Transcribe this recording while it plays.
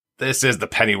This is the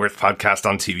Pennyworth podcast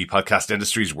on TV Podcast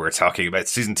Industries. We're talking about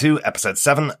Season 2, Episode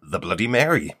 7, The Bloody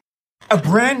Mary. A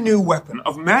brand new weapon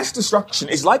of mass destruction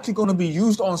is likely going to be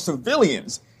used on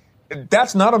civilians.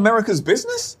 That's not America's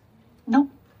business? No.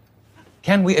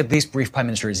 Can we at least brief Prime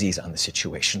Minister Aziz on the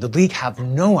situation? The League have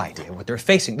no idea what they're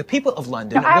facing. The people of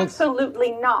London... No,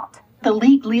 absolutely not. The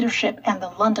League leadership and the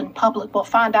London public will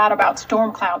find out about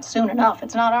storm clouds soon enough.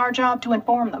 It's not our job to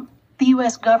inform them. The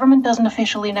U.S. government doesn't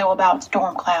officially know about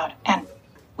storm cloud, and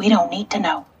we don't need to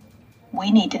know. We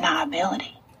need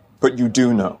deniability. But you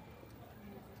do know.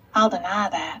 I'll deny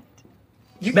that.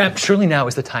 Ma'am, surely now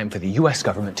is the time for the U.S.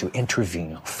 government to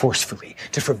intervene forcefully,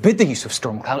 to forbid the use of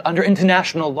storm cloud under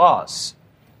international laws.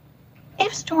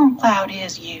 If storm cloud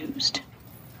is used,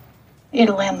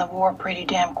 it'll end the war pretty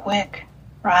damn quick,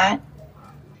 right?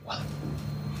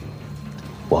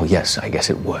 Well, yes, I guess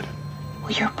it would.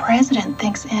 Well, your president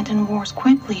thinks ending wars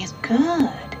quickly is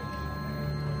good.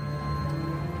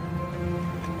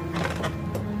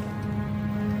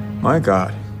 My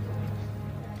God.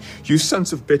 You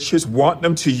sons of bitches want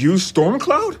them to use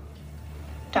Stormcloud?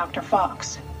 Dr.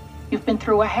 Fox, you've been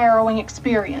through a harrowing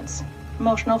experience.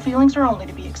 Emotional feelings are only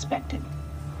to be expected.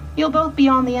 You'll both be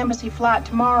on the embassy flight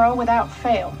tomorrow without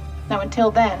fail. Now, until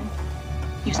then,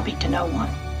 you speak to no one.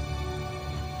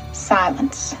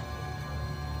 Silence.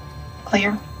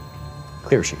 Clear?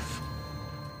 Clear, Chief.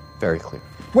 Very clear.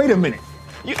 Wait a minute.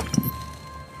 You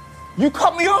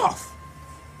cut me off.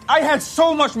 I had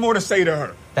so much more to say to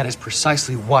her. That is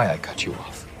precisely why I cut you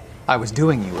off. I was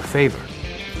doing you a favor.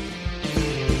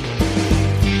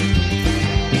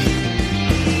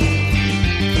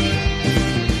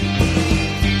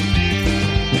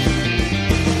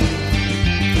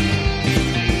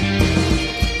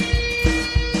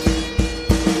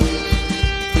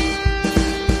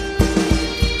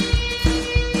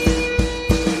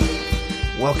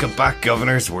 Welcome back,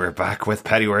 Governors. We're back with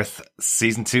Pennyworth,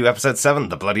 Season 2, Episode 7,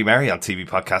 The Bloody Mary on TV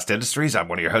Podcast Industries. I'm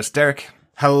one of your hosts, Derek.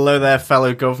 Hello there,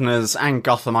 fellow Governors and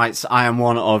Gothamites. I am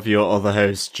one of your other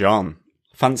hosts, John.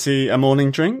 Fancy a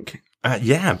morning drink?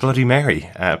 Yeah, Bloody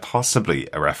Mary. Possibly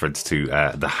a reference to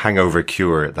the hangover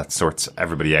cure that sorts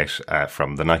everybody out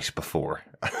from the night before.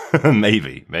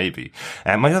 maybe.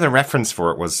 My other reference for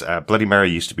it was Bloody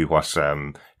Mary used to be what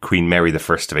Queen Mary I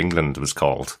of England was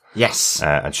called. Yes.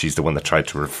 And she's the one that tried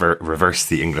to reverse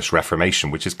the English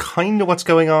Reformation, which is kind of what's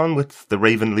going on with the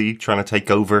Raven League trying to take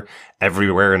over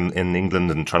everywhere in England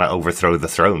and trying to overthrow the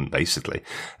throne, basically,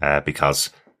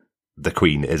 because the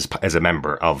Queen is a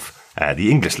member of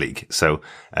the English League. So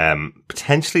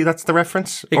potentially that's the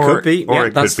reference. It could be. Or yeah,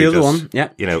 it that's could be the other just, one. Yeah.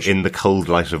 You know, in the cold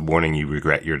light of morning, you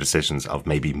regret your decisions of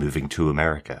maybe moving to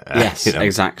America. Yes, you know,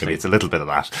 exactly. Maybe it's a little bit of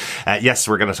that. Yes,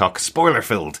 we're going to talk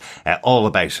spoiler-filled all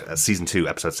about Season 2,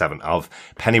 Episode 7 of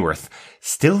Pennyworth.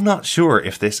 Still not sure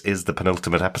if this is the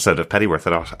penultimate episode of Pennyworth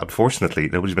or not. Unfortunately,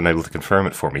 nobody's been able to confirm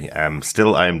it for me.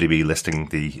 Still IMDb listing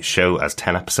the show as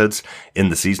 10 episodes in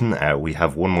the season. We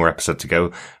have one more episode to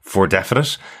go for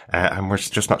definite. And we're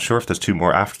just not sure if there's two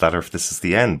more after that or if this is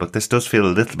the end. But this does feel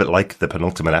a little bit like the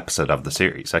penultimate episode of the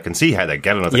series. I can see how they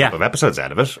get another couple of episodes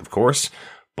out of it, of course.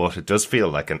 But it does feel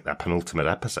like a penultimate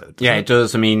episode. Yeah, it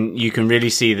does. I mean, you can really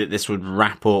see that this would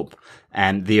wrap up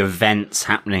the events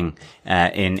happening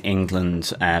in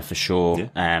England for sure.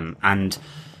 Yeah. And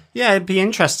yeah, it'd be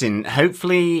interesting.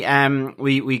 Hopefully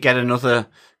we get another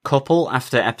couple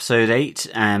after episode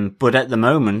 8. But at the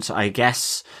moment, I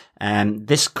guess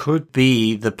this could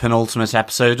be the penultimate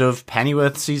episode of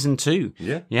Pennyworth Season 2.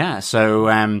 Yeah. Yeah,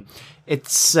 so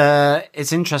it's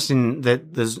interesting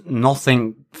that there's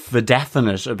nothing for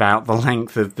definite about the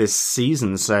length of this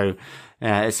season, so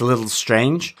it's a little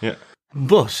strange. Yeah.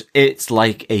 But it's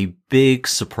like a big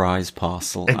surprise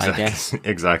parcel, Exactly. I guess.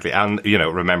 Exactly. And, you know,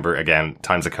 remember, again,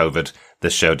 times of COVID,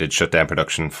 this show did shut down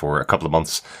production for a couple of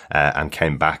months and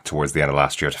came back towards the end of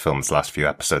last year to film its last few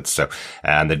episodes. So,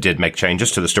 and they did make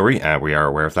changes to the story. We are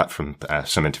aware of that from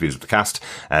some interviews with the cast.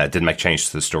 Did make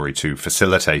changes to the story to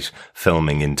facilitate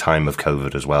filming in time of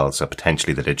COVID as well. So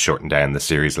potentially they did shorten down the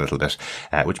series a little bit,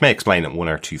 which may explain one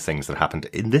or two things that happened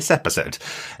in this episode.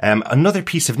 Another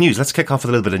piece of news. Let's kick off with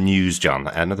a little bit of news, John.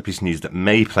 Another piece of news that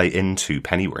may play into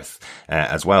Pennyworth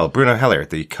as well. Bruno Heller,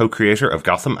 the co-creator of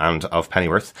Gotham and of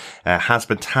Pennyworth, has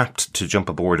been tapped to jump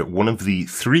aboard one of the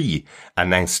 3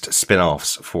 announced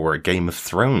spin-offs for Game of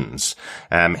Thrones.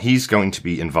 He's going to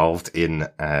be involved in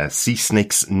Sea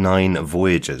Snake's 9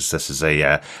 Voyages. This is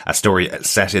a story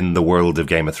set in the world of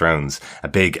Game of Thrones, a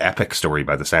big epic story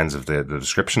by the sounds of the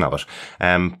description of it.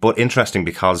 But interesting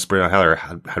because Bruno Heller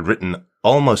had written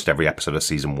almost every episode of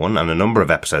season 1 and a number of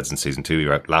episodes in season 2. We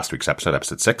wrote last week's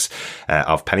episode 6,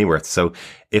 of Pennyworth. So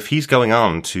if he's going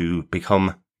on to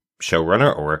become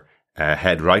showrunner or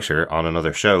head writer on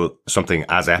another show, something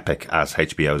as epic as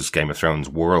HBO's Game of Thrones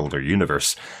world or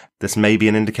universe, this may be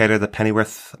an indicator that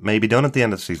Pennyworth may be done at the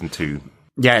end of season 2.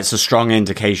 Yeah, it's a strong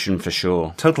indication for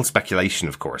sure. Total speculation,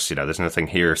 of course. There's nothing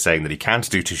here saying that he can't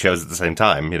do 2 shows at the same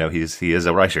time. He is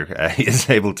a writer. He is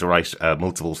able to write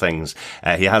multiple things.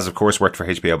 He has, of course, worked for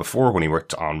HBO before when he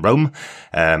worked on Rome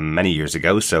many years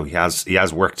ago. So he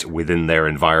has worked within their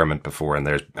environment before,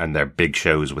 and their big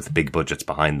shows with big budgets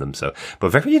behind them. So,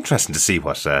 but very interesting to see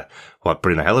what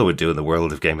Bruno Heller would do in the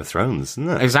world of Game of Thrones, isn't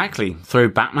it? Exactly. Throw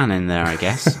Batman in there, I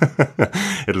guess.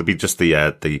 It'll be just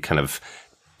the kind of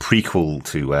prequel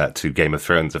to Game of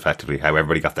Thrones, effectively, how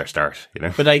everybody got their start,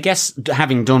 But I guess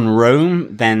having done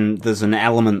Rome, then there's an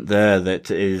element there that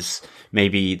is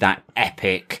maybe that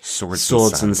epic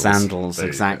swords and sandals.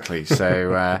 Exactly.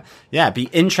 So, it'd be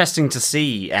interesting to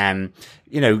see,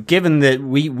 given that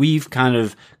we've kind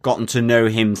of gotten to know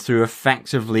him through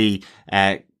effectively,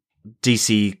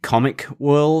 DC comic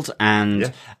world,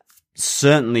 and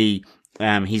certainly,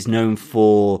 he's known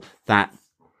for that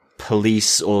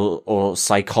police or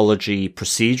psychology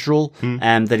procedural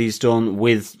that he's done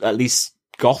with at least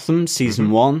Gotham season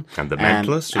 1 and The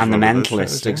Mentalist and The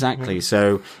Mentalist, exactly.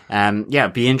 So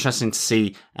it'd be interesting to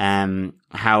see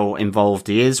how involved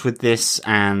he is with this,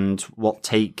 and what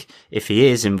take, if he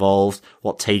is involved,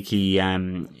 what take he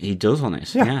does on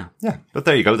it. Yeah. But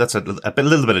there you go. That's a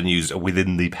little bit of news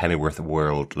within the Pennyworth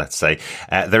world, let's say.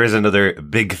 There is another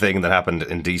big thing that happened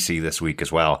in DC this week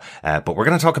as well. But we're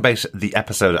going to talk about the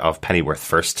episode of Pennyworth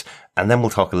first, and then we'll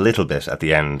talk a little bit at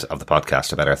the end of the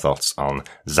podcast about our thoughts on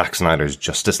Zack Snyder's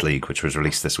Justice League, which was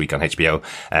released this week on HBO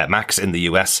Max in the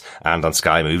US, and on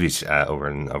Sky Movies over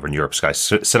in Europe, Sky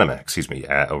Cinema,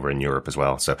 over in Europe as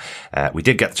well. So we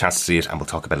did get the chance to see it, and we'll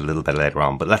talk about it a little bit later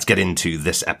on. But let's get into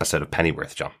this episode of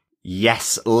Pennyworth, John.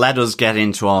 Yes, let us get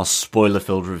into our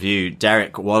spoiler-filled review.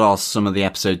 Derek, what are some of the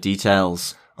episode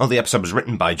details? Well, the episode was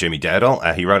written by Jimmy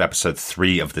Dowdall. He wrote episode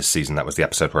 3 of this season. That was the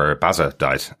episode where Baza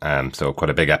died. So quite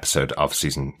a big episode of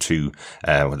season 2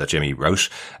 that Jimmy wrote.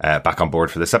 Back on board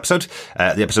for this episode.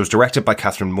 The episode was directed by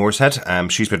Catherine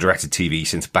Mooreshead. She's been directed TV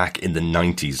since back in the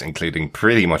 90s, including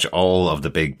pretty much all of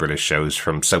the big British shows,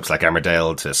 from soaps like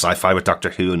Emmerdale to sci-fi with Doctor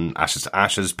Who and Ashes to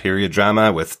Ashes, period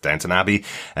drama with Downton Abbey,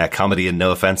 comedy and No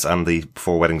Offence, and the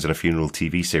 4 Weddings and a Funeral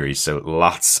TV series. So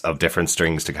lots of different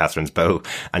strings to Catherine's bow.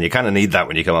 And you kind of need that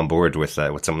when you come on board with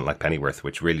something like Pennyworth,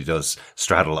 which really does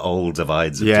straddle all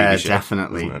divides of TV shows. Yeah,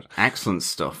 definitely. Excellent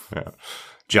stuff. Yeah.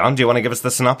 John, do you want to give us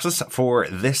the synopsis for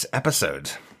this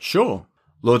episode? Sure.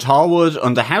 Lord Harwood,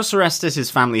 under house arrest at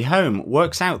his family home,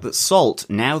 works out that Salt,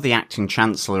 now the acting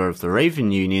Chancellor of the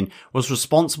Raven Union, was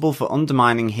responsible for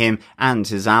undermining him and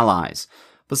his allies.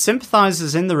 But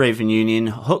sympathisers in the Raven Union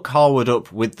hook Harwood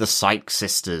up with the Syke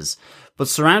sisters. But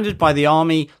surrounded by the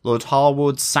army, Lord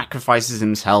Harwood sacrifices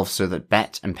himself so that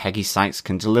Bet and Peggy Sykes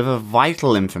can deliver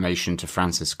vital information to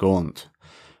Francis Gaunt.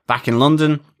 Back in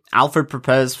London, Alfred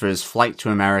prepares for his flight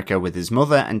to America with his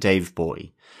mother and Dave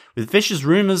Boy. With vicious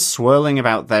rumours swirling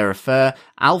about their affair,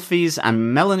 Alfie's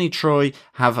and Melanie Troy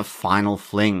have a final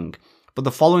fling. But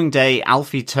the following day,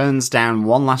 Alfie turns down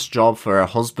one last job for her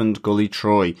husband, Gully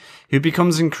Troy, who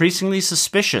becomes increasingly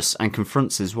suspicious and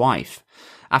confronts his wife.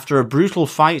 After a brutal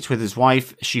fight with his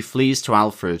wife, she flees to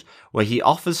Alfred, where he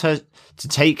offers her to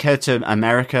take her to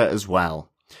America as well.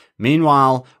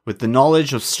 Meanwhile, with the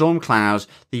knowledge of Stormcloud,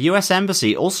 the US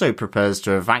Embassy also prepares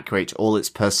to evacuate all its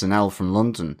personnel from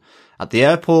London. At the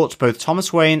airport, both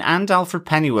Thomas Wayne and Alfred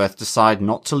Pennyworth decide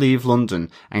not to leave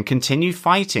London and continue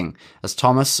fighting, as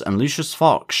Thomas and Lucius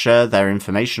Fox share their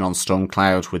information on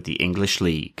Stormcloud with the English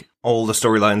League. All the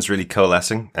storylines really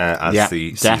coalescing as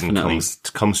the season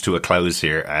comes to a close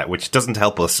here, which doesn't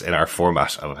help us in our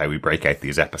format of how we break out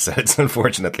these episodes.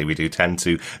 Unfortunately, we do tend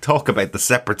to talk about the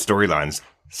separate storylines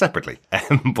separately,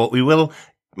 but we will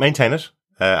maintain it.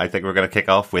 I think we're going to kick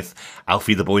off with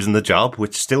Alfie the Boys in the Job,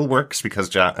 which still works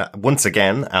because once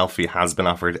again, Alfie has been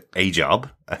offered a job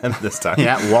this time.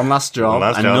 Yeah, one last job.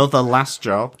 Last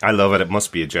job. I love it. It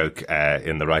must be a joke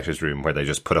in the writer's room where they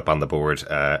just put up on the board,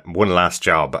 one last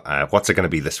job. What's it going to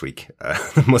be this week?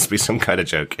 There must be some kind of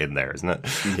joke in there, isn't it?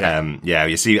 Yeah.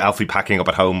 You see Alfie packing up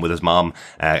at home with his mom,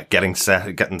 getting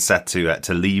set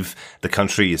to leave the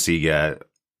country. You see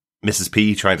Mrs.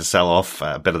 P trying to sell off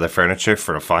a bit of their furniture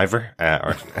for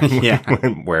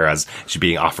 $5, whereas she's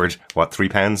being offered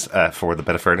 £3 for the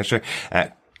bit of furniture.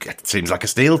 It seems like a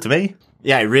steal to me.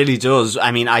 Yeah, it really does.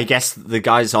 I mean, I guess the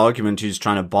guy's argument who's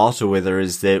trying to barter with her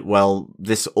is that, well,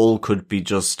 this all could be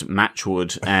just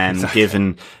matchwood, exactly.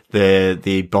 Given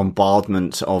the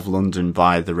bombardment of London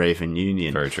by the Raven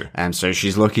Union. Very true. So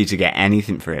she's lucky to get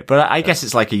anything for it. But I guess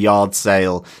it's like a yard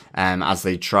sale, as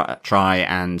they try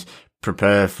and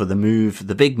prepare for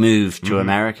the big move to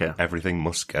America. Everything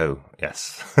must go.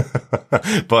 Yes.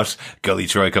 But Gully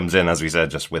Troy comes in, as we said,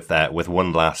 just with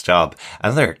one last job.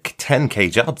 And they're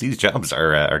 10k jobs. These jobs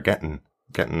are getting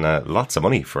lots of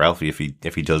money for Alfie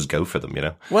if he does go for them, you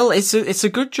know. Well, it's a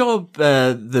good job.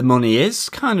 The money is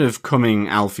kind of coming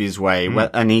Alfie's way,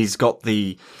 and he's got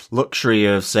the luxury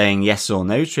of saying yes or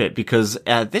no to it, because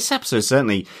this episode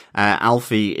certainly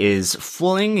Alfie is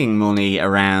flinging money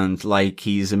around like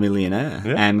he's a millionaire,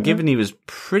 given he was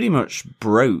pretty much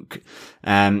broke.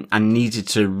 And needed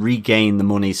to regain the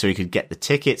money so he could get the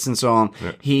tickets and so on.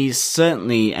 Yeah. He's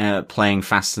certainly playing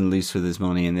fast and loose with his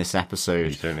money in this episode.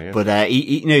 He certainly is. But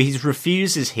he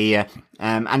refuses here,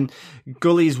 and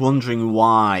Gully's wondering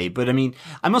why. But I mean,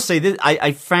 I must say that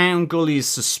I found Gully's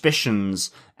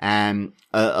suspicions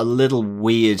a little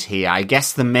weird here. I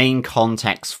guess the main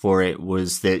context for it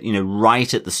was that,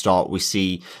 right at the start we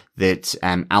see that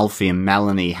Alfie and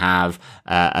Melanie have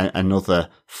another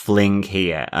fling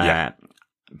here.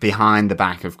 Behind the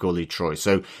back of Gully Troy.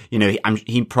 So,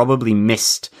 he probably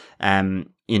missed, and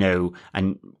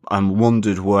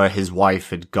wondered where his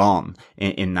wife had gone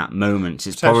in that moment.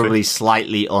 It's probably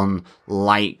slightly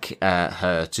unlike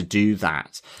her to do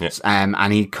that. Yeah.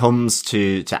 And he comes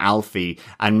to Alfie,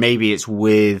 and maybe it's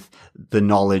with the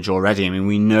knowledge already. I mean,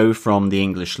 we know from the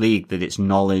English League that it's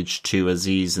knowledge to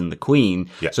Aziz and the Queen.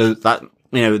 Yeah. So that,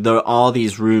 there are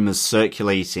these rumors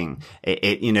circulating.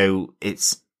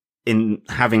 It's in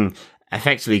having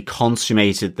effectively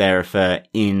consummated their affair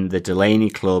in the Delaney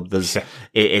Club.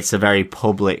 It's a very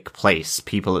public place.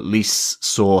 People at least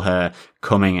saw her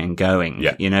coming and going,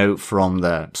 from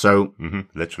there. So,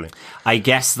 literally, I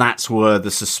guess that's where the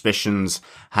suspicions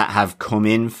have come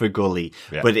in for Gully.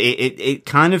 Yeah. But it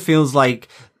kind of feels like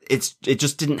it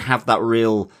just didn't have that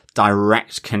real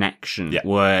direct connection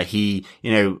where he,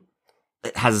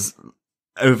 has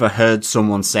overheard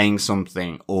someone saying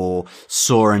something or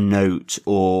saw a note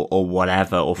or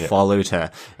whatever, or followed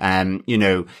her.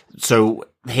 So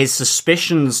his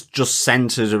suspicions just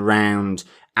centered around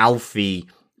Alfie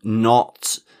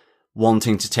not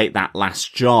wanting to take that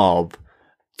last job,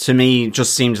 to me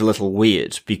just seemed a little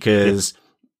weird, because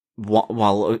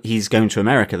while he's going to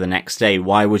America the next day,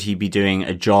 why would he be doing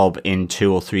a job in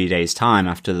 2 or 3 days' time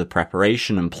after the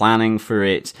preparation and planning for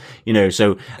it?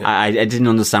 So I didn't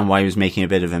understand why he was making a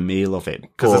bit of a meal of it.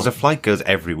 Because there's a flight goes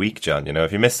every week, John.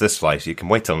 If you miss this flight, you can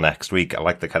wait till next week. I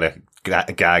like the kind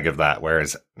of gag of that.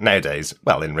 Whereas nowadays,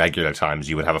 well, in regular times,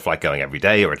 you would have a flight going every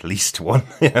day, or at least one.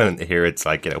 Here it's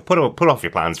like, put off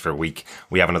your plans for a week.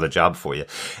 We have another job for you.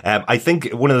 I think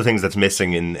one of the things that's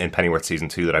missing in Pennyworth season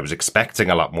 2 that I was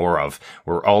expecting a lot more of,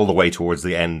 we're all the way towards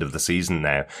the end of the season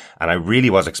now, and I really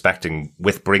was expecting,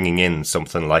 with bringing in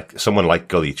someone like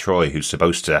Gully Troy, who's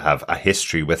supposed to have a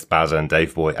history with Baza and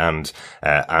Dave Boy and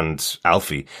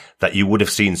Alfie, that you would have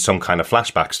seen some kind of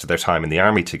flashbacks to their time in the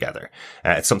army together.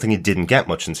 It's something you didn't get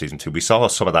much in season 2. We saw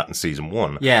some of that in season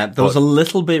 1. Yeah, there was a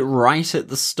little bit right at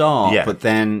the start, but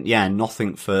then,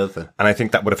 nothing further. And I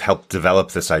think that would have helped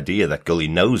develop this idea that Gully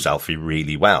knows Alfie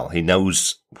really well. He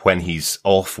knows when he's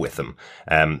off with him.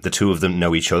 The two of them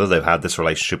know each other. They've had this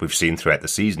relationship we've seen throughout the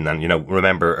season. And,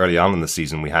 remember early on in the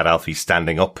season, we had Alfie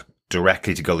standing up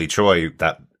directly to Gully Troy,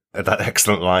 that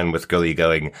excellent line with Gully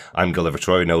going, "I'm Gulliver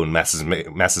Troy, no one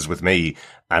messes with me,"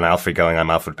 and Alfie going, "I'm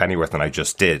Alfred Pennyworth, and I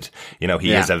just did."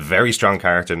 He is a very strong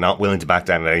character, not willing to back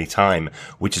down at any time,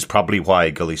 which is probably why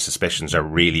Gully's suspicions are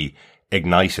really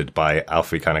ignited by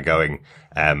Alfie kind of going,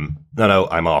 no,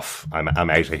 I'm off. I'm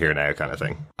out of here now, kind of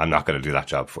thing. I'm not going to do that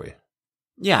job for you.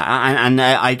 Yeah. And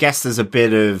I guess there's a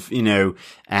bit of,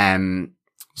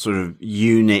 sort of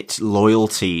unit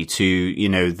loyalty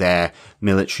to, their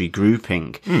military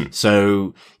grouping.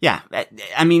 So yeah,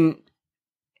 I mean,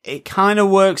 it kind of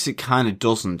works. It kind of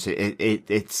doesn't.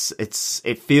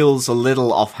 It feels a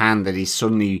little offhand that he's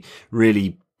suddenly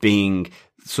really being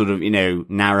sort of,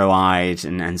 narrow-eyed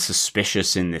and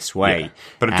suspicious in this way. Yeah.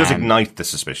 But it does ignite the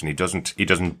suspicion. He doesn't,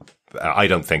 I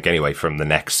don't think anyway, from the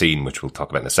next scene, which we'll talk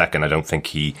about in a second, I don't think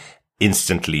he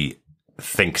instantly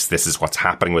thinks this is what's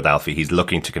happening with Alfie. He's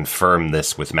looking to confirm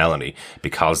this with Melanie,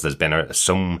 because there's been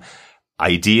some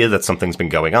idea that something's been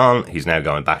going on. He's now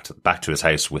going back to his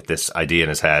house with this idea in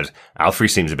his head. Alfie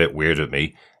seems a bit weird with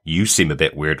me. You seem a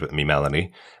bit weird with me,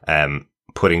 Melanie.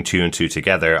 Putting 2 and 2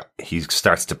 together, he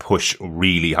starts to push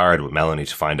really hard with Melanie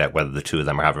to find out whether the two of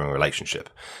them are having a relationship.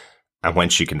 And when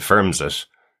she confirms it,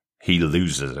 he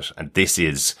loses it. And this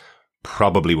is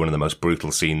probably one of the most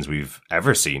brutal scenes we've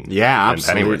ever seen. Yeah, in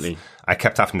Pennyworth. absolutely. I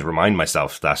kept having to remind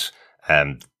myself that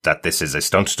that this is a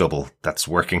stunt double that's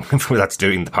working, that's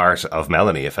doing the part of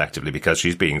Melanie effectively, because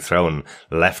she's being thrown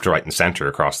left, right and centre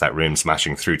across that room,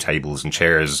 smashing through tables and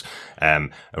chairs. A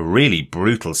really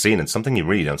brutal scene, and something you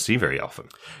really don't see very often.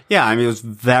 Yeah, I mean, it was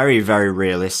very, very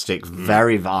realistic,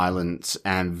 very violent,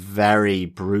 and very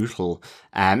brutal.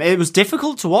 It was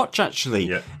difficult to watch,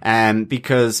 actually,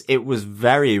 because it was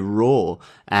very raw.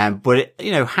 But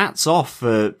it, hats off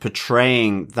for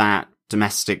portraying that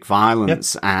domestic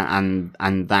violence and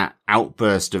that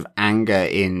outburst of anger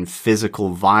in physical,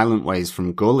 violent ways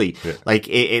from Gully. Yeah. Like,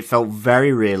 it felt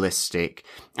very realistic.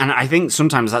 And I think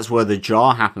sometimes that's where the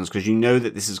jar happens, because you know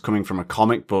that this is coming from a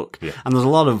comic book. Yeah. And there's a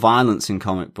lot of violence in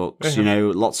comic books,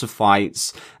 lots of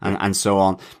fights and so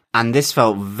on. And this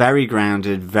felt very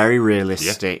grounded, very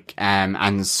realistic.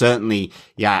 And certainly,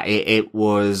 it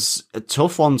was a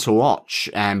tough one to watch.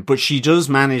 But she does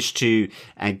manage to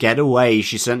get away.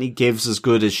 She certainly gives as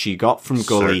good as she got from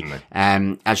Gully.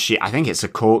 I think it's a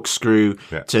corkscrew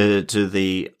to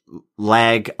the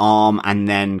leg, arm, and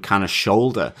then kind of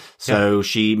shoulder. So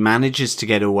she manages to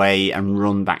get away and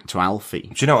run back to Alfie.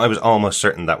 Do you know, I was almost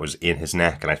certain that was in his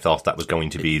neck, and I thought that was going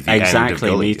to be the end of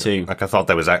Gully. Me too. Like, I thought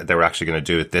they were actually going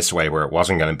to do it this way, where it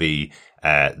wasn't going to be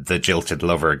the jilted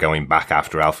lover going back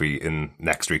after Alfie in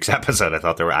next week's episode. I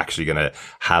thought they were actually going to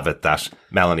have it that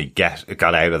Melanie got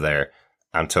out of there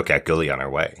and took out Gully on her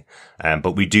way.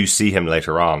 But we do see him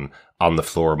later on the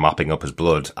floor mopping up his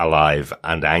blood, alive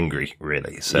and angry,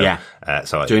 really. So,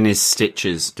 doing his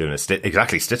stitches.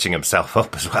 Exactly, stitching himself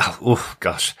up as well. Oh,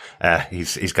 gosh.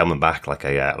 He's coming back like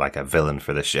a villain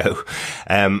for the show.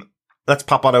 Let's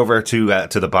pop on over to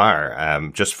the bar,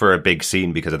 just for a big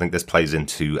scene, because I think this plays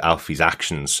into Alfie's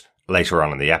actions later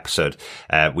on in the episode.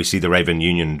 We see the Raven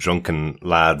Union drunken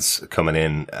lads coming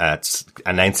in,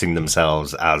 announcing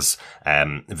themselves as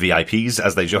VIPs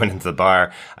as they join into the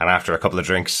bar, and after a couple of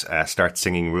drinks, start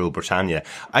singing Rule Britannia.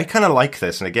 I kind of like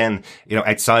this, and again,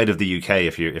 outside of the UK,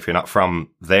 if you're not from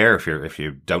there, if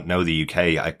you don't know the UK,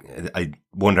 I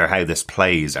wonder how this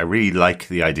plays. I really like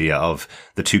the idea of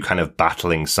the two kind of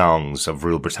battling songs of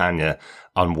Rule Britannia,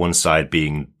 on one side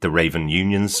being the Raven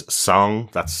Union's song.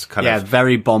 That's kind of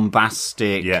very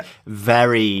bombastic,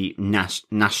 very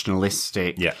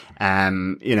nationalistic.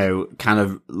 Kind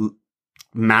of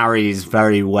marries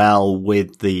very well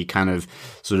with the kind of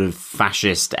sort of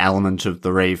fascist element of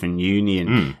the Raven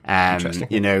Union.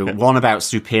 One about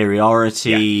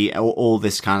superiority, all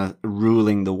this kind of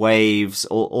ruling the waves,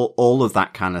 all of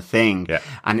that kind of thing.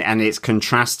 And it's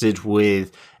contrasted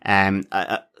with,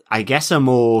 I guess, a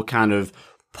more kind of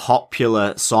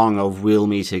popular song of We'll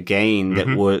Meet Again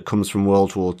that comes from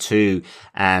World War II,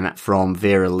 from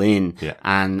Vera Lynn,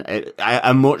 and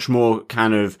a much more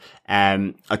kind of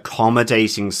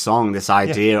accommodating song, this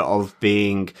idea of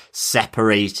being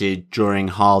separated during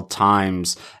hard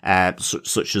times,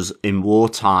 such as in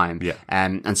wartime.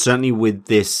 And certainly with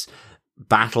this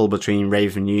battle between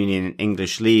Raven Union and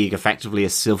English League, effectively a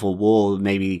civil war,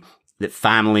 maybe that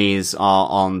families are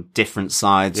on different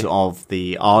sides of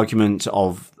the argument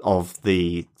of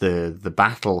the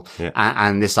battle,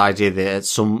 and this idea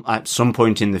that at some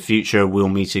point in the future we'll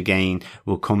meet again,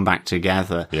 we'll come back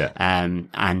together, it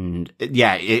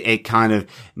kind of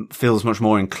feels much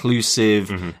more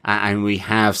inclusive, and we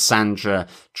have Sandra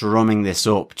drumming this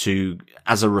up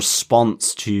as a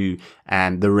response to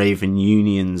the Raven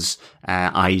Union's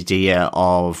idea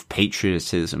of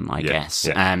patriotism, I guess.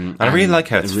 And I really like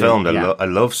how it's filmed. I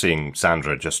love seeing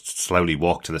Sandra just slowly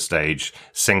walk to the stage,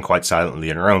 sing quite silently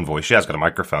in her own voice. She has got a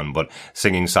microphone, but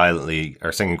singing quietly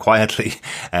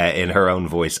in her own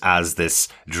voice as this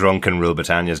drunken Rule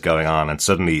Britannia is going on, and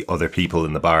suddenly other people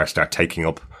in the bar start taking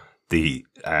up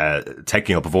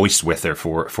voice with her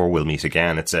for We'll Meet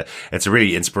Again. It's a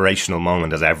really inspirational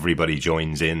moment as everybody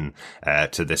joins in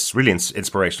to this really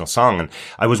inspirational song. And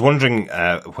I was wondering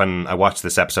when I watched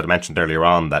this episode, I mentioned earlier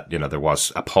on that there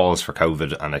was a pause for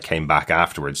COVID and it came back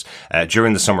afterwards.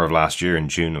 During the summer of last year, in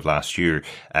June of last year,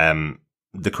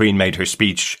 the Queen made her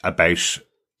speech about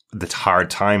the hard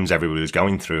times everybody was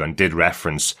going through, and did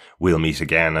reference We'll Meet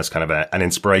Again as kind of an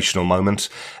inspirational moment.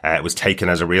 It was taken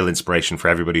as a real inspiration for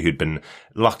everybody who'd been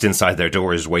locked inside their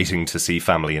doors waiting to see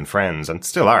family and friends, and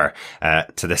still are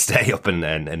to this day up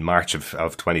in March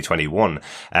of 2021.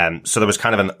 So there was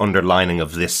kind of an underlining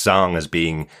of this song as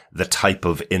being the type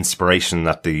of inspiration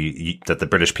that the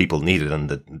British people needed, and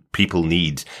that people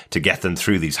need to get them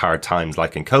through these hard times,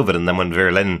 like in COVID. And then when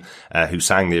Vera Lynn, who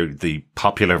sang the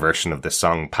popular version of this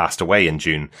song, passed away in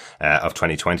June of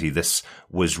 2020, this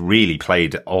was really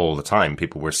played all the time.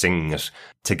 People were singing it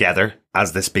together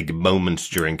as this big moment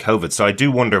during COVID. So I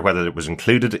do wonder whether it was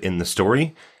included in the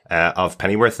story of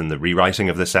Pennyworth and the rewriting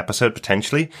of this episode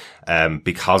potentially,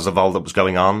 because of all that was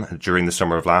going on during the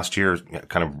summer of last year,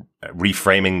 kind of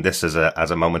reframing this as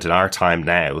a moment in our time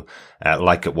now,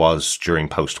 like it was during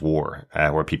post-war,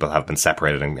 where people have been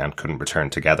separated and couldn't return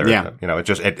together. Yeah. You know,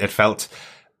 it felt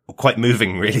quite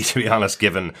moving, really, to be honest,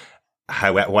 given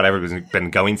what everyone's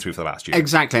been going through for the last year.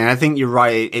 Exactly. And I think you're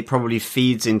right. It probably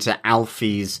feeds into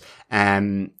Alfie's,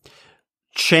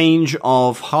 change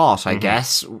of heart, I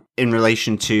guess, in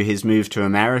relation to his move to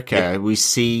America. Yeah. We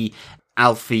see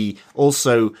Alfie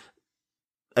also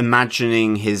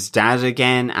imagining his dad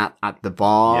again at the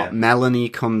bar. Yeah. Melanie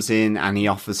comes in and he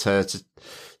offers her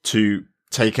to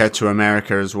take her to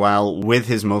America as well with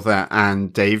his mother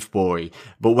and Dave Boy.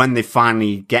 But when they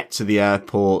finally get to the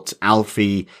airport,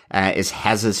 Alfie is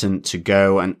hesitant to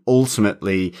go and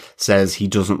ultimately says he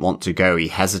doesn't want to go. He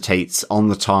hesitates on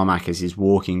the tarmac as he's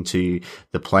walking to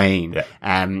the plane.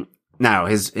 Yeah. Now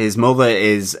his mother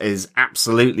is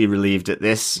absolutely relieved at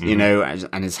this, you know,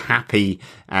 and is happy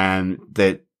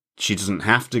that she doesn't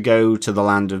have to go to the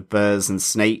land of bears and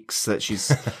snakes that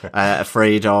she's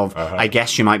afraid of. I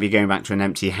guess she might be going back to an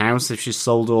empty house if she's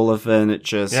sold all her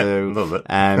furniture. Yeah, so, a little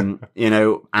bit. you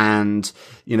know, and,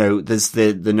 you know, there's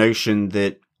the notion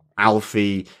that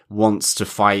Alfie wants to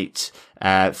fight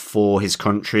for his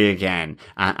country again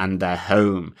and their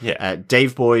home. Yeah.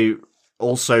 Dave Boy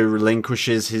also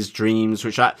relinquishes his dreams,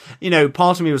 which part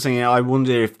of me was thinking, I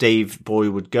wonder if Dave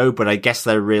Boy would go, but I guess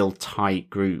they're a real tight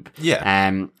group. Yeah.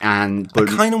 But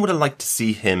I kind of would have liked to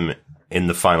see him in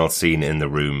the final scene in the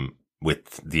room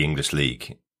with the English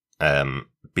League.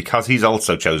 Because he's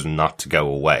also chosen not to go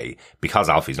away. Because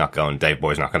Alfie's not going, Dave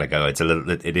Boy's not going to go.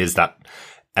 It is that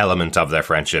element of their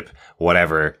friendship.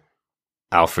 Whatever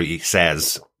Alfie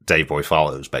says, Dave Boy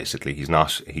follows, basically.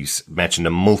 He's mentioned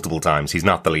him multiple times. He's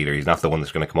not the leader. He's not the one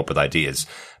that's going to come up with ideas.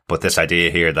 But this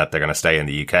idea here that they're going to stay in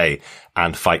the UK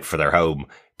and fight for their home,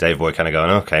 Dave Boy kind of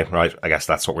going, okay, right, I guess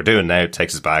that's what we're doing now,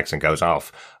 takes his bags and goes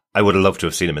off. I would have loved to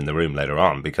have seen him in the room later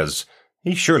on, because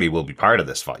he surely will be part of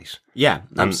this fight. Yeah,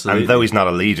 absolutely. And though he's not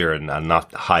a leader and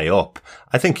not high up,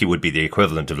 I think he would be the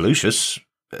equivalent of Lucius.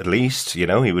 At least, you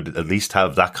know, he would at least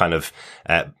have that kind of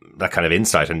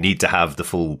insight and need to have the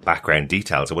full background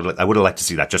details. I would have liked to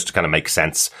see that, just to kind of make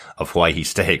sense of why he's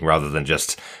staying, rather than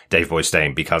just Dave Boy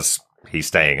staying because he's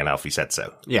staying and Alfie said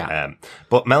so. Yeah.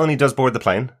 But Melanie does board the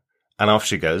plane and off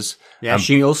she goes. Yeah.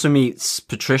 She also meets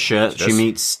Patricia. She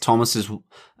meets Thomas's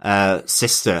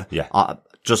sister. Yeah.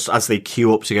 Just as they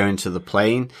queue up to go into the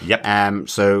plane. Yep.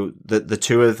 So the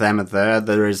two of them are there.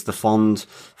 There is the fond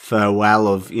farewell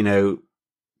of, you know,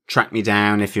 track me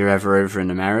down if you're ever over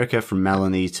in America, from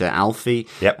Melanie to Alfie.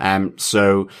 Yep.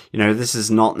 So, you know, this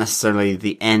is not necessarily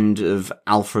the end of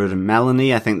Alfred and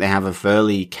Melanie. I think they have a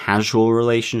fairly casual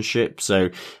relationship. So,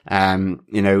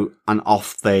 you know, and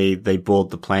off they board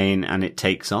the plane and it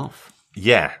takes off.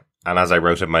 Yeah. And as I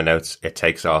wrote in my notes, it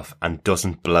takes off and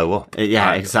doesn't blow up.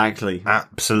 Yeah, exactly.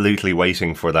 Absolutely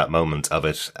waiting for that moment of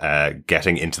it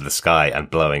getting into the sky and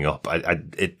blowing up.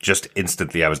 It just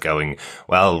instantly, I was going,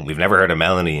 well, we've never heard of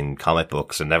Melanie in comic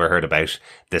books and never heard about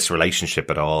this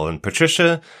relationship at all. And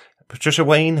Patricia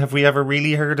Wayne, have we ever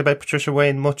really heard about Patricia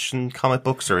Wayne much in comic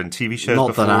books or in TV shows before?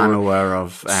 Not that I'm aware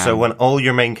of. So when all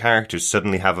your main characters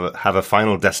suddenly have a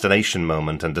final destination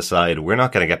moment and decide we're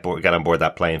not going to get on board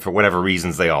that plane for whatever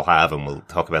reasons they all have, and we'll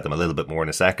talk about them a little bit more in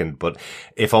a second, but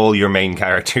if all your main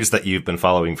characters that you've been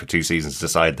following for 2 seasons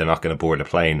decide they're not going to board a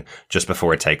plane just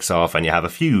before it takes off, and you have a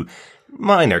few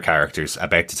minor characters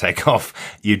about to take off,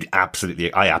 I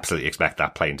absolutely expect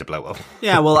that plane to blow up.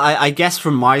 Yeah, well, I guess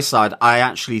from my side, I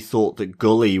actually thought that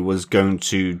Gully was going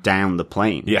to down the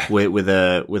plane with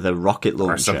a rocket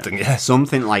launcher. Or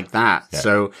something like that. Yeah.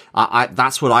 So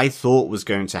that's what I thought was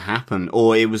going to happen,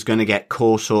 or it was going to get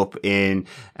caught up in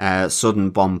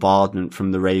sudden bombardment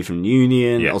from the Raven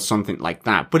Union or something like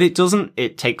that. But it doesn't.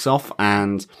 It takes off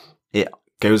and it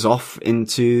goes off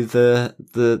into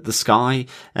the sky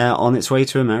on its way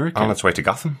to America. On its way to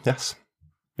Gotham, yes.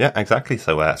 Yeah, exactly.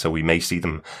 So we may see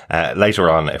them later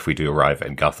on if we do arrive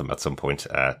in Gotham at some point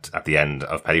at the end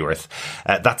of Pennyworth.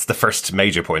 That's the first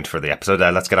major point for the episode.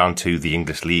 Let's get on to the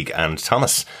English League and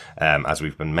Thomas. As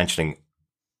we've been mentioning,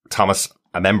 Thomas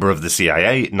a member of the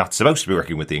CIA, not supposed to be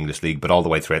working with the English League, but all the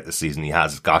way throughout the season, he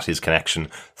has got his connection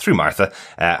through Martha,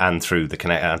 and through the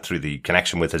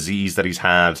connection with Aziz that he's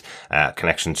had,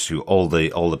 connections to all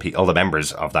the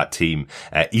members of that team,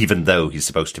 even though he's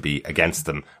supposed to be against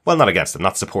them. Well, not against them,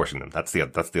 not supporting them. That's the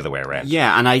other way around.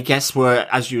 Yeah, and I guess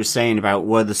as you were saying about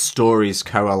where the stories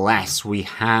coalesce, we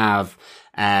have,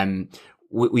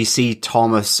 we see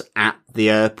Thomas at the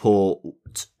airport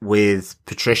with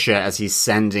Patricia as he's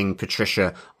sending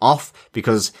Patricia off,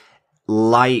 because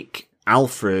like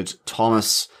Alfred,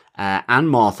 Thomas and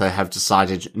Martha have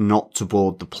decided not to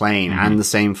board the plane, and the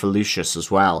same for Lucius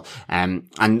as well.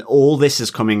 And all this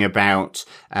is coming about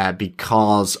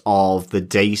because of the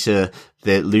data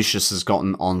that Lucius has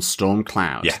gotten on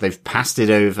Stormcloud. Yeah. They've passed it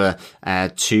over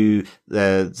to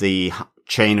the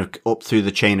up through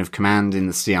the chain of command in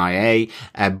the CIA,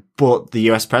 but the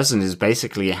US president is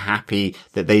basically happy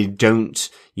that they don't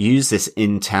use this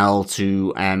intel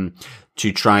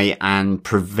to try and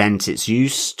prevent its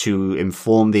use, to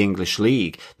inform the English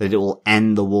League that it will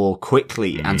end the war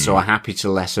quickly, and so are happy to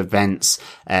let events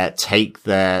take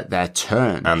their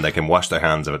turn. And they can wash their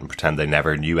hands of it and pretend they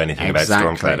never knew anything about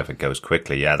Stormcloud if it goes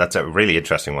quickly. Yeah, that's a really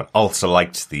interesting one. Also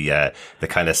liked the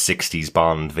kind of 60s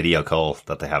Bond video call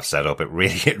that they have set up. It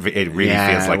really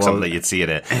feels like something that you'd see in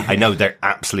it. I know there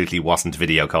absolutely wasn't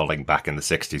video calling back in the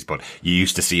 60s, but you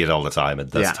used to see it all the time in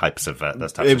those types of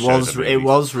shows. It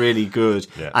was really good.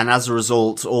 Yeah. And as a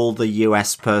result, all the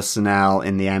US personnel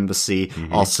in the embassy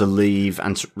are to leave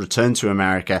and to return to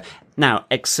America. Now,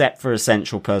 except for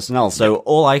essential personnel. So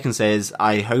all I can say is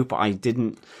I hope I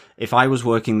didn't, if I was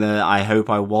working there, I hope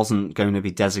I wasn't going to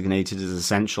be designated as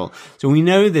essential. So we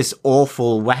know this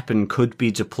awful weapon could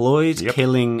be deployed,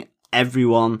 killing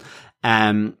everyone.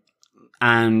 And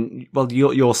well,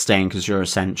 you're staying because you're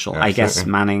essential. Absolutely. I guess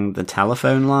manning the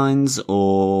telephone lines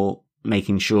or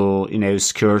making sure,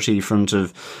 security, front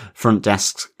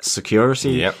desk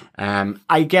security. Yep.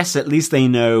 I guess at least they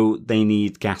know they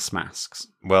need gas masks.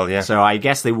 Well, yeah. So I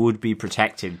guess they would be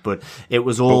protected, but it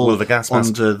was all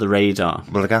under the radar.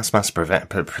 Will the gas mask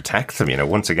protect them?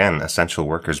 Once again, essential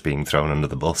workers being thrown under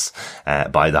the bus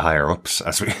by the higher ups,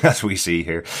 as we see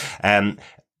here.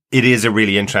 It is a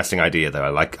really interesting idea, though.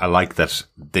 I like that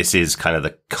this is kind of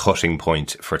the cutting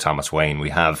point for Thomas Wayne. We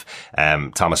have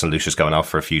Thomas and Lucius going off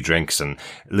for a few drinks, and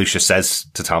Lucius says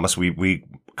to Thomas, we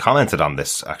commented on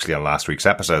this actually on last week's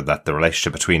episode, that the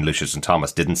relationship between Lucius and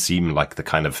Thomas didn't seem like the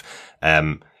kind of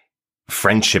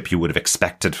friendship you would have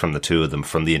expected from the two of them,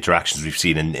 from the interactions we've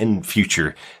seen in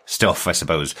future stuff, I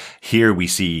suppose. Here we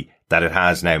see that it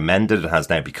has now mended. It has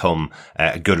now become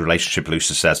a good relationship.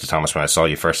 Lucius says to Thomas, when I saw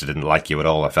you first, I didn't like you at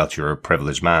all. I felt you were a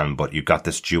privileged man, but you've got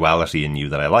this duality in you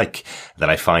that I like, that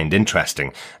I find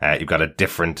interesting. You've got a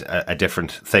different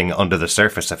thing under the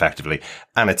surface, effectively.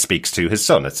 And it speaks to his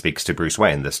son. It speaks to Bruce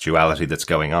Wayne, this duality that's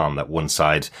going on, that one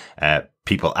side,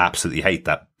 people absolutely hate,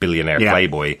 that billionaire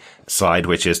playboy side,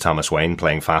 which is Thomas Wayne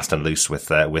playing fast and loose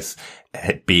with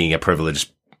being a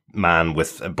privileged man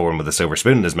born with a silver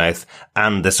spoon in his mouth,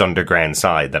 and this underground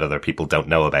side that other people don't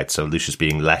know about. So Lucius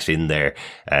being let in there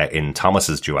in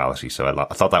Thomas's duality. So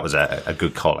I thought that was a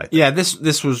good call out. Yeah,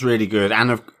 this was really good,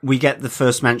 and we get the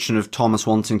first mention of Thomas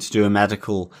wanting to do a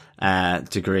medical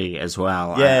degree as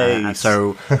well. Yay!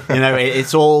 So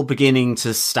it's all beginning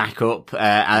to stack up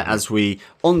as we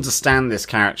understand this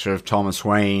character of Thomas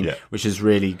Wayne, which is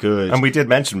really good. And we did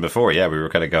mention before, we were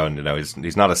kind of going,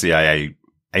 he's not a CIA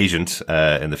agent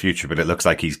in the future, but it looks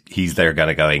like he's there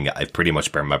kind of going, I've pretty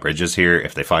much burned my bridges here.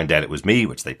 If they find out it was me,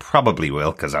 which they probably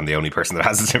will, because I'm the only person that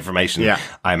has this information,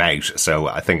 I'm out. So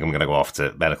I think I'm going to go off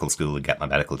to medical school and get my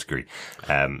medical degree.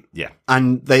 And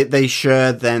they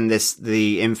share then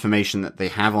the information that they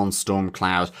have on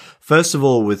Stormcloud, first of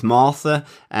all with Martha,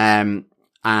 and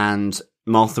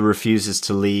Martha refuses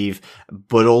to leave,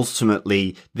 but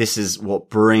ultimately this is what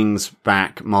brings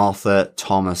back Martha,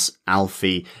 Thomas,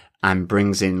 Alfie, and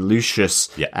brings in Lucius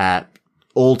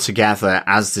all together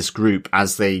as this group,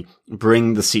 as they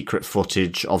bring the secret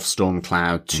footage of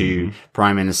Stormcloud to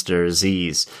Prime Minister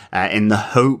Aziz, in the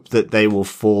hope that they will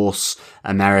force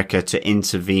America to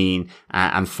intervene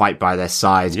and fight by their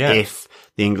side if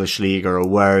the English League are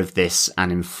aware of this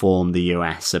and inform the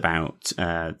US about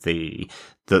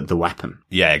the weapon.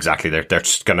 Yeah, exactly. They're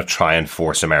just going to try and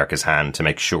force America's hand to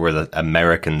make sure that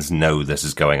Americans know this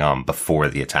is going on before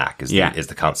the attack is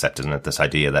the concept, isn't it? This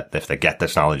idea that if they get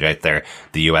this knowledge out there,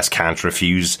 the US can't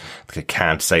refuse, they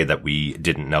can't say that we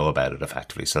didn't know about it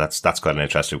effectively. So that's quite an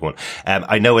interesting one.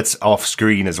 I know it's off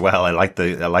screen as well. I like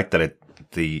that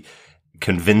the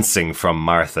convincing from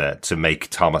Martha to make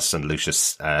Thomas and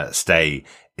Lucius stay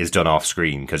is done off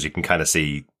screen, because you can kind of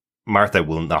see Martha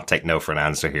will not take no for an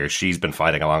answer here. She's been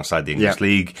fighting alongside the English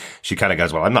League. She kind of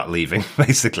goes, well, I'm not leaving,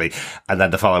 basically. And then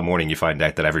the following morning, you find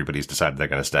out that everybody's decided they're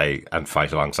going to stay and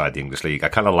fight alongside the English League. I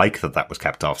kind of like that was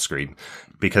kept off screen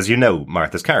because you know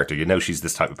Martha's character. You know she's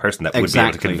this type of person that would be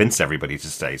able to convince everybody to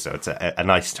stay. So it's a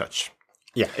nice touch.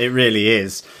 Yeah, it really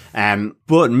is.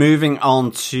 But moving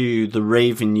on to the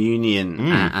Raven Union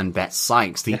and Bet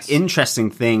Sykes, the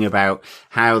interesting thing about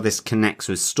how this connects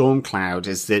with Stormcloud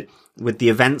is that with the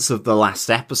events of the last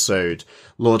episode,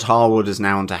 Lord Harwood is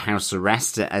now under house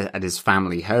arrest at his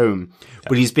family home,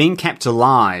 but he's being kept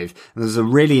alive. And there's a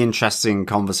really interesting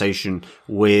conversation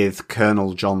with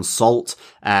Colonel John Salt,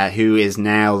 who is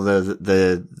now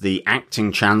the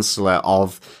acting chancellor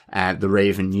of the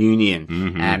Raven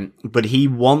Union. But he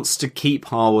wants to keep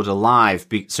Harwood alive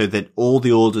so that all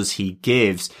the orders he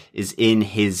gives is in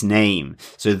his name,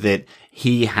 so that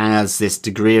he has this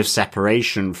degree of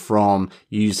separation from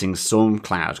using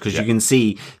Stormcloud. Because you can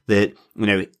see that, you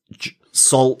know,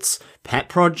 Salt's pet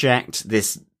project,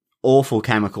 this awful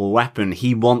chemical weapon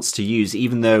he wants to use,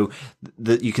 even though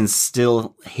that you can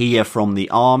still hear from the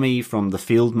army, from the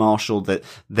field marshal, that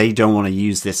they don't want to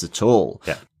use this at all.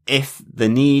 Yeah. If the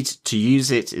need to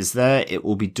use it is there, it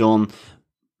will be done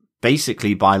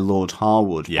basically by Lord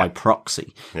Harwood, by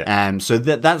proxy. Yeah. So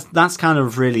that's kind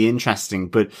of really interesting.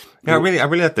 But yeah, I really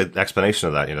like the explanation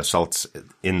of that. You know, Salt's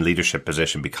in leadership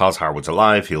position because Harwood's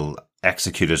alive. He'll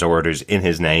execute his orders in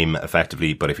his name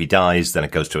effectively. But if he dies, then it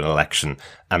goes to an election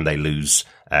and they lose.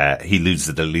 He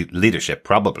loses the leadership.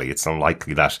 Probably it's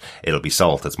unlikely that it'll be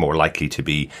Salt. It's more likely to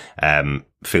be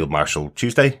Field Marshal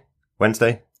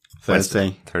Wednesday,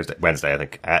 I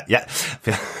think. Yeah,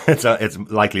 it's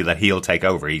likely that he'll take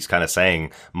over. He's kind of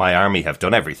saying, my army have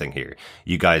done everything here.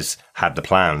 You guys had the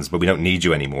plans, but we don't need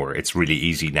you anymore. It's really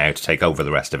easy now to take over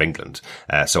the rest of England.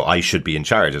 So I should be in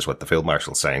charge, is what the Field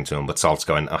Marshal's saying to him. But Salt's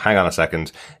going, oh, hang on a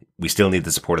second. We still need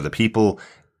the support of the people.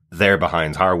 They're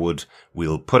behind Harwood.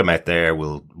 We'll put him out there.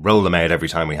 We'll roll him out every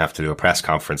time we have to do a press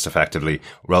conference, effectively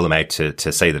roll him out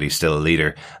to say that he's still a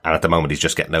leader. And at the moment, he's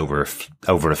just getting over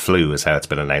a flu, is how it's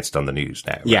been announced on the news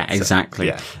now. Right? Yeah,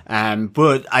 exactly. So, yeah.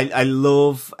 But I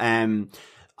love,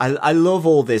 I love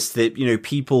all this, that, you know,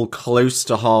 people close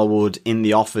to Harwood in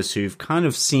the office who've kind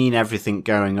of seen everything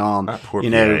going on. That poor you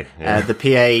know, PA, yeah.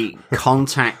 The PA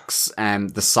contacts,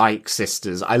 the Sykes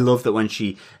sisters. I love that when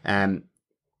she,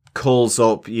 calls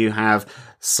up, you have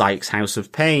Sykes House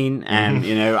of Pain, and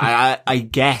you know, I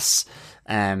guess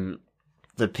the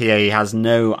PA has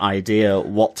no idea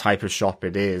what type of shop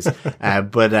it is,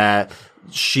 but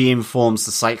she informs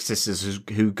the Sykes sisters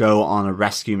who go on a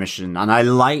rescue mission, and I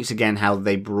liked again how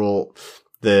they brought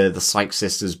the Sykes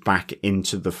sisters back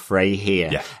into the fray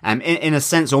here. Yeah. In a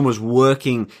sense, almost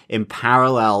working in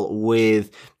parallel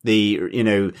with the, you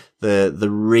know,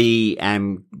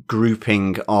 the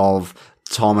grouping of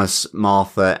Thomas,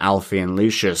 Martha, Alfie, and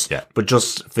Lucius, but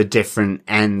just for different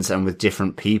ends and with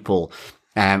different people.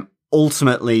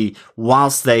 Ultimately,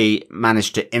 whilst they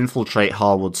managed to infiltrate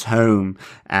Harwood's home,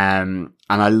 and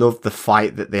I love the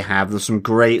fight that they have. There's some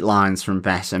great lines from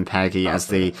Bess and Peggy as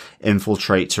they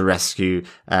infiltrate to rescue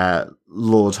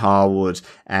Lord Harwood.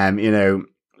 You know,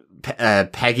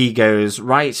 Peggy goes,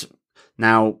 right,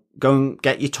 now go and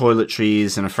get your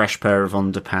toiletries and a fresh pair of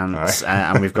underpants,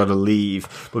 and we've got to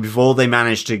leave. But before they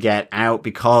manage to get out,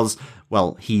 because,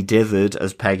 well, he dithered,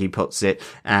 as Peggy puts it,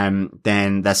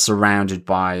 then they're surrounded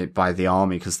by the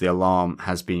army because the alarm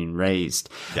has been raised.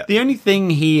 Yep. The only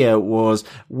thing here was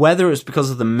whether it's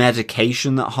because of the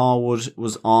medication that Harwood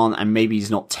was on and maybe he's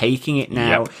not taking it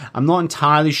now. Yep. I'm not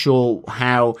entirely sure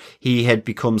how he had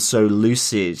become so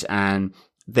lucid and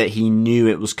that he knew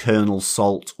it was Colonel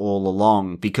Salt all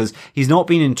along, because he's not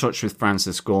been in touch with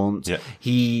Francis Gaunt. Yeah.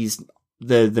 He's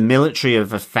the military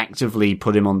have effectively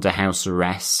put him under house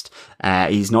arrest.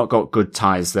 He's not got good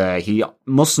ties there. He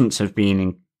mustn't have been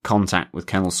in contact with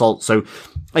Colonel Salt. So,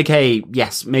 okay,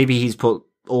 yes, maybe he's put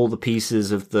all the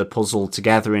pieces of the puzzle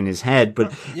together in his head,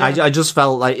 but I just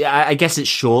felt like, I guess it's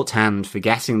shorthand for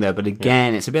getting there, but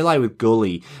again, it's a bit like with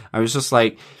Gully. I was just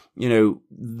like, you know,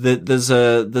 there's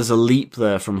a leap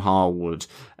there from Harwood.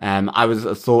 I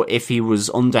thought if he was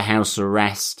under house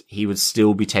arrest, he would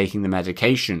still be taking the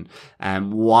medication.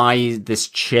 Why this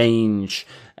change?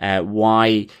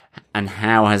 Why and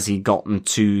how has he gotten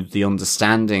to the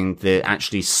understanding that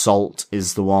actually Salt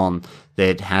is the one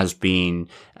that has been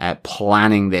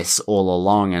planning this all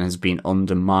along and has been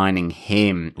undermining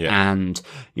him and,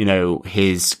 you know,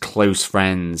 his close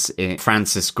friends,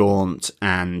 Francis Gaunt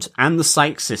and the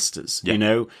Sykes sisters, you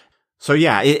know? So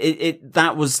yeah, it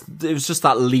was just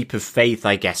that leap of faith,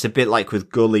 I guess, a bit like with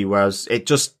Gully, whereas it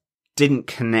just didn't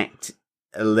connect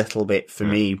a little bit for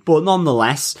me. But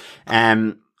nonetheless,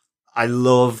 I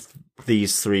love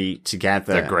these three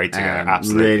together. They're great together.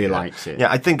 Absolutely. Really liked it.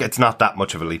 Yeah, I think it's not that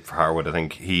much of a leap for Harwood. I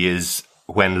think he is,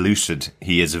 when lucid,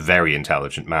 he is a very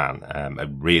intelligent man. I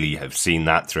really have seen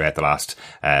that throughout the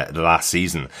last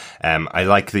season. I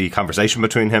like the conversation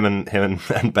between him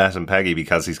and Beth and Peggy,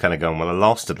 because he's kind of going, well, I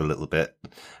lost it a little bit.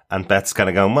 And Beth's kind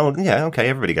of going, well, yeah, okay,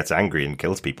 everybody gets angry and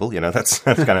kills people. You know, that's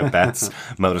kind of Beth's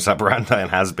modus operandi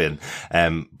and has been.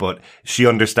 But she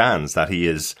understands that he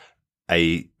is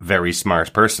a very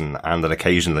smart person, and that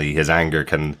occasionally his anger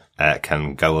can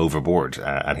go overboard,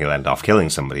 and he'll end off killing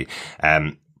somebody.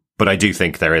 But I do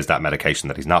think there is that medication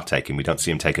that he's not taking. We don't see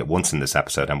him take it once in this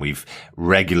episode, and we've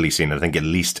regularly seen, I think at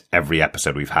least every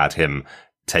episode we've had him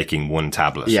taking one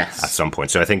tablet at some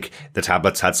point. So I think the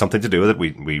tablets had something to do with it.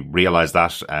 We realized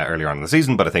that earlier on in the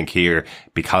season, but I think here,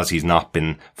 because he's not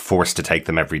been forced to take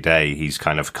them every day, he's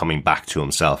kind of coming back to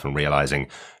himself and realizing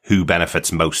who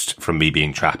benefits most from me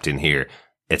being trapped in here.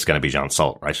 It's going to be John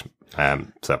Salt, right?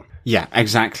 So yeah,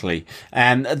 exactly.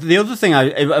 The other thing,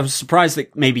 I was surprised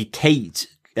that maybe Kate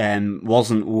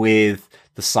wasn't with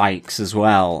the Sykes as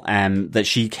well, that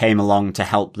she came along to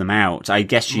help them out. I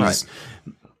guess she's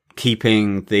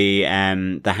keeping the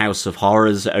House of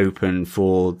Horrors open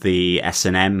for the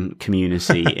S&M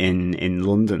community in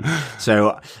London.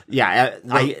 So yeah,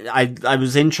 I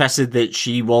was interested that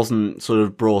she wasn't sort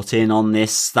of brought in on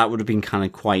this. That would have been kind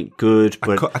of quite good,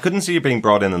 but I couldn't see her being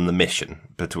brought in on the mission.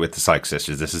 But with the Sykes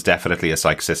sisters, this is definitely a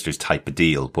Sykes sisters type of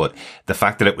deal. But the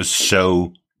fact that it was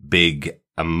so big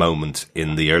a moment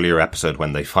in the earlier episode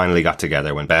when they finally got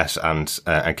together, when Beth and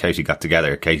Katie got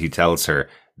together, Katie tells her,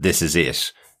 "This is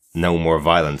it. No more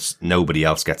violence. Nobody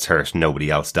else gets hurt.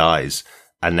 Nobody else dies."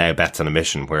 And now Beth's on a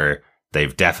mission where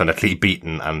they've definitely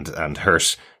beaten and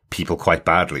hurt people quite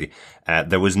badly.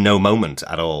 There was no moment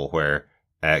at all where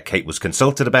Kate was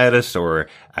consulted about it, or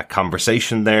a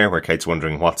conversation there where Kate's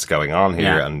wondering what's going on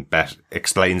here, and Beth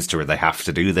explains to her they have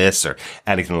to do this, or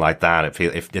anything like that.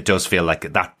 It does feel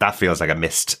like that feels like a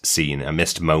missed scene, a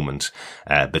missed moment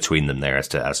between them there as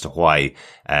to why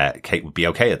Kate would be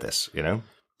okay at this, you know?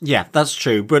 Yeah, that's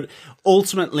true. But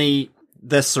ultimately,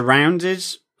 they're surrounded.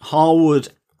 Harwood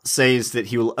says that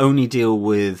he will only deal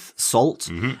with Salt.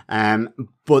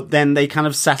 But then they kind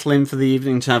of settle in for the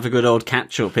evening to have a good old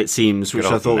catch up, it seems, which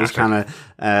I thought was kind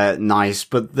of nice.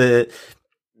 But the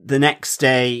next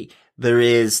day, there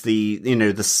is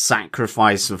the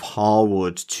sacrifice of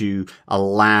Harwood to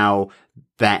allow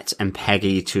Bet and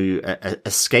Peggy to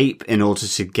escape in order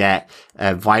to get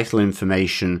vital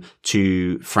information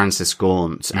to Francis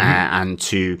Gaunt and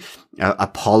to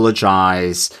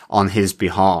apologize on his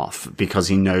behalf, because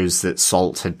he knows that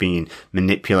Salt had been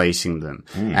manipulating them.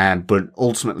 But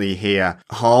ultimately here,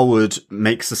 Harwood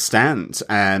makes a stand,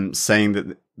 saying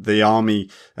that the army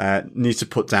need to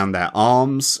put down their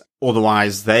arms,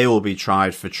 otherwise they will be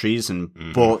tried for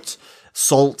treason. But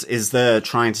Salt is there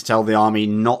trying to tell the army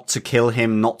not to kill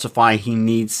him, not to fire. He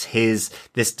needs this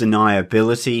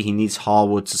deniability. He needs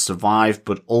Harwood to survive,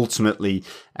 but ultimately,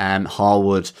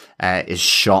 Harwood, is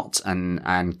shot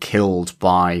and killed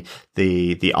by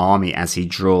the army as he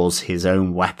draws his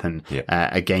own weapon,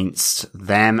 against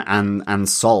them and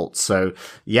Salt. So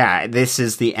yeah, this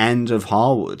is the end of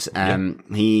Harwood.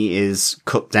 He is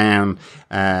cut down,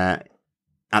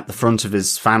 at the front of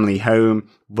his family home,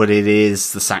 but it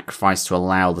is the sacrifice to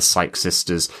allow the Sykes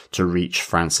sisters to reach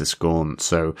Francis Gaunt.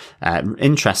 So,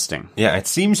 interesting. Yeah, it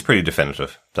seems pretty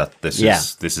definitive that this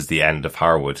is the end of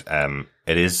Harwood.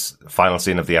 It is the final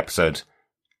scene of the episode.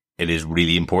 It is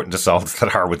really important to Salt that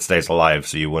Harwood stays alive.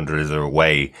 So you wonder, is there a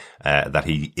way, that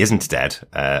he isn't dead,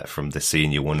 from this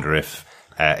scene? You wonder if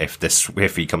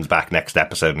he comes back next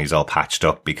episode and he's all patched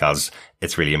up, because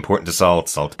it's really important to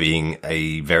Salt being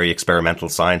a very experimental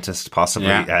scientist,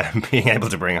 possibly, being able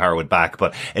to bring Harwood back.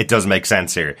 But it does make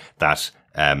sense here that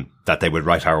they would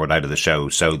write Harwood out of the show,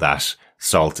 so that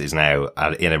Salt is now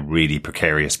in a really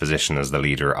precarious position as the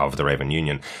leader of the Raven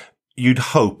Union. You'd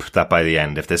hope that by the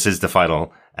end, if this is the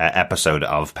final episode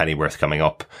of Pennyworth coming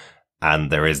up,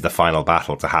 and there is the final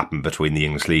battle to happen between the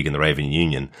English League and the Raven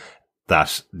Union,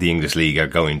 that the English League are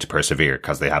going to persevere,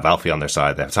 because they have Alfie on their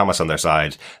side, they have Thomas on their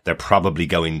side. They're probably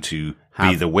going to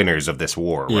be the winners of this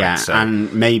war, right? Yeah,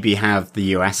 and maybe have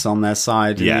the US on their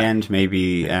side in the end.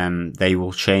 Maybe they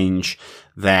will change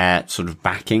their sort of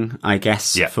backing, I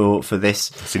guess, for this.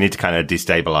 So you need to kind of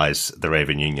destabilize the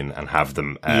Raven Union and have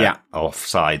them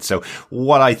offside. So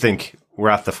what I think, we're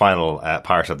at the final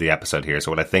part of the episode here.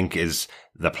 So what I think is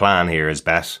the plan here is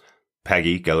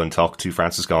Peggy go and talk to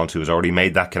Francis Gaunt, who has already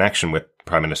made that connection with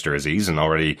Prime Minister Aziz and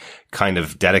already kind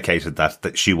of dedicated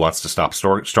that she wants to stop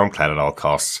Stormcloud at all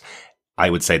costs. I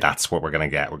would say that's what we're going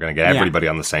to get. We're going to get everybody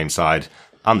on the same side,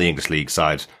 on the English League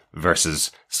side,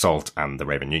 versus Salt and the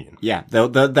Raven Union. Yeah,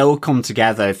 they'll come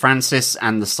together. Francis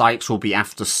and the Sykes will be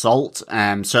after Salt,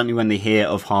 certainly when they hear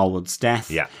of Harwood's death.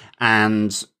 Yeah.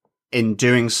 And in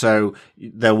doing so,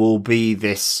 there will be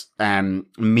this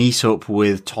meet up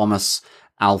with Thomas,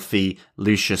 Alfie,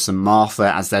 Lucius and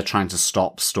Martha as they're trying to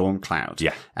stop Stormcloud.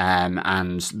 Yeah.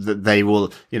 And they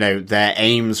will, their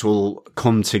aims will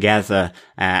come together,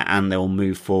 and they'll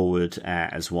move forward,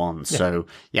 as one. Yeah. So,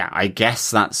 yeah, I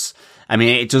guess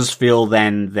it does feel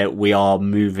then that we are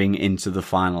moving into the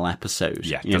final episode.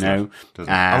 Yeah. Doesn't.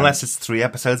 Unless it's 3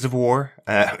 episodes of war,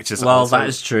 which is that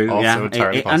is true. Also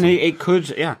entirely possible. And it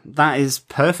could, that is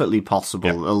perfectly possible.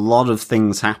 Yeah. A lot of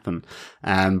things happen.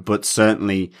 But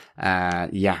certainly,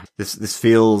 this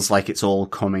feels like it's all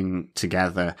coming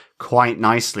together quite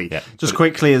nicely. Yeah. Just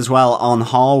quickly as well on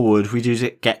Harwood, we do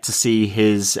get to see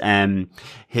his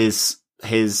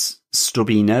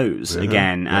stubby nose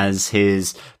again as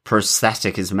his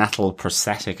metal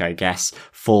prosthetic, I guess,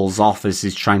 falls off as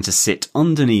he's trying to sit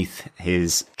underneath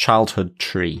his childhood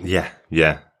tree. Yeah,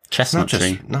 yeah. Chestnut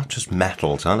tree. Not just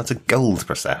metal, John. It's a gold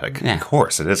prosthetic. Yeah. Of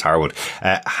course, it is Harwood.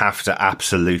 Have to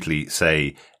absolutely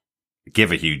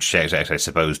give a huge shout out, I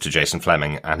suppose, to Jason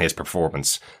Fleming and his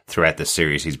performance throughout this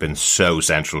series. He's been so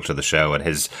central to the show, and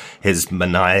his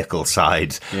maniacal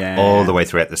side all the way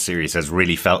throughout the series has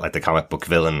really felt like the comic book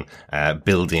villain,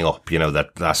 building up,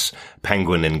 that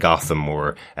Penguin in Gotham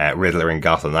or Riddler in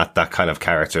Gotham, that kind of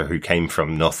character who came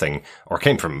from nothing, or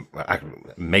came from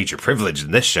major privilege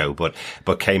in this show, but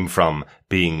came from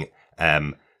being,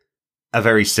 a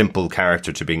very simple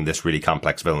character to being this really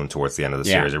complex villain towards the end of the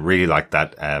series. I really like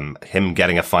that. Him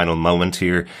getting a final moment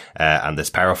here, and this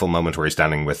powerful moment where he's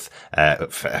standing with,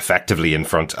 effectively in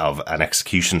front of an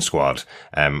execution squad,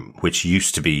 which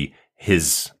used to be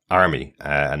his army,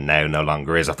 and now no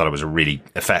longer is. I thought it was a really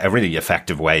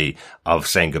effective way of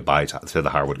saying goodbye to the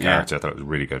Harwood character. I thought it was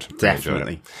really good.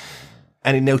 Definitely.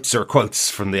 Any notes or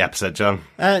quotes from the episode, John?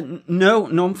 No,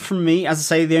 none from me. As I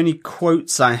say, the only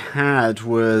quotes I had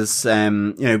was,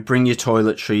 bring your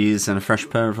toiletries and a fresh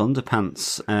pair of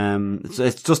underpants.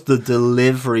 It's just the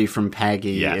delivery from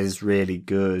Peggy is really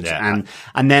good. Yeah.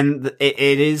 And then it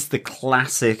is the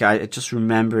classic, I just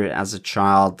remember it as a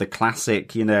child, the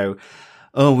classic,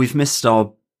 we've missed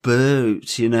our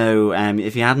boat,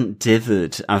 if you hadn't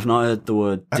dithered, I've not heard the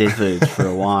word dithered for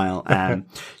a while,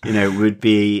 would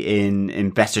be in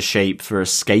better shape for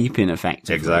escaping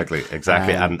effectively.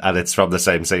 Exactly. And it's from the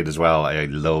same scene as well. I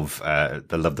love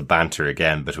the banter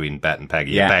again between Bet and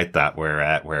Peggy about that,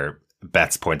 where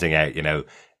Bet's pointing out,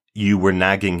 you were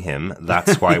nagging him.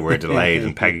 That's why we're delayed.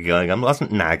 And Peggy going, I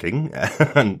wasn't nagging.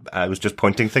 And I was just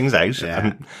pointing things out. Yeah.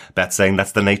 And Bet saying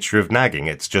that's the nature of nagging.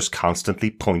 It's just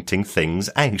constantly pointing things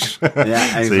out. Yeah,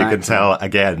 exactly. So you can tell,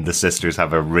 again, the sisters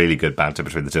have a really good banter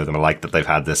between the two of them. I like that they've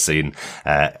had this scene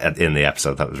in the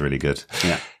episode. That was really good.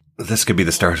 Yeah. This could be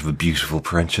the start of a beautiful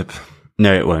friendship.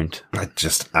 No, it won't. I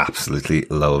just absolutely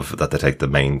love that they take the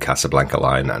main Casablanca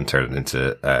line and turn it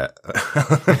into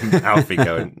Alfie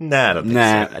going,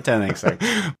 I don't think so.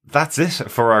 That's it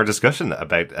for our discussion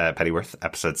about Pennyworth,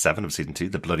 episode 7 of season 2,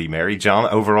 The Bloody Mary. John,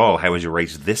 overall, how would you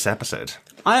rate this episode?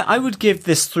 I would give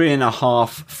this 3.5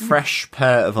 fresh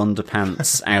pair of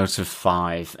underpants out of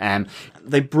 5.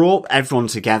 They brought everyone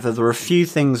together. There were a few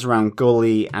things around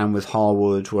Gully and with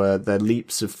Harwood where the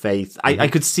leaps of faith. I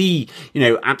could see,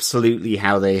 absolutely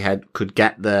how they could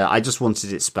get there. I just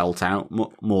wanted it spelt out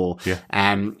more. Yeah.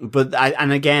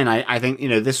 I think,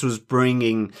 this was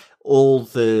bringing all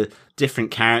the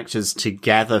different characters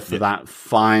together for that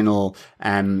final,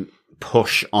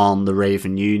 push on the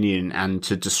Raven Union and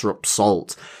to disrupt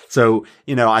Salt. So,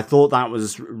 I thought that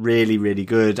was really, really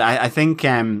good. I think,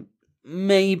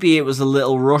 maybe it was a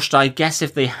little rushed. I guess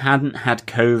if they hadn't had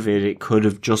COVID, it could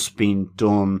have just been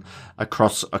done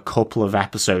across a couple of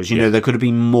episodes. There could have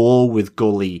been more with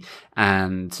Gully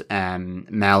and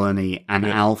Melanie and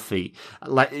Alfie.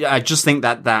 I just think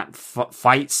that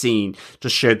fight scene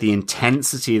just showed the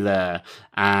intensity there,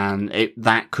 and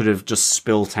that could have just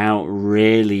spilt out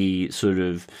really sort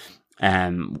of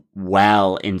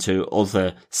well into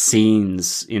other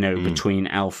scenes, between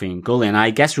Alfie and Gully. And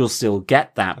I guess we'll still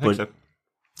get that, but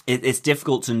it's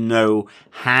difficult to know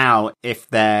how, if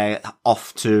they're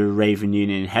off to Raven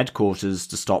Union headquarters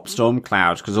to stop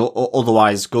Stormcloud, because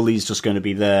otherwise Gully's just going to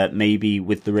be there, maybe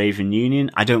with the Raven Union.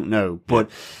 I don't know. But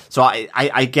so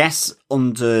I guess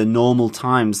under normal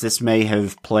times, this may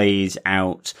have played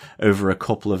out over a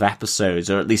couple of episodes,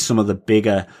 or at least some of the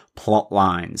bigger plot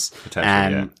lines.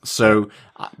 Potentially, yeah. So,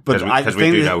 but because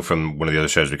we do know from one of the other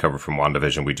shows we covered from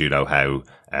WandaVision, we do know how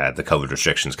the COVID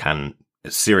restrictions can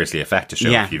seriously affect a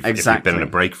show if you've been on a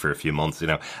break for a few months. You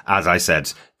know, as I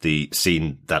said, the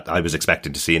scene that I was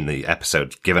expecting to see in the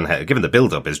episode, given the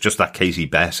build up, is just that Katie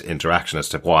Beth interaction as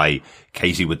to why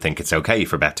Katie would think it's okay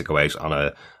for Beth to go out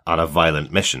on a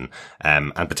violent mission,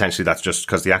 and potentially that's just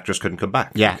because the actress couldn't come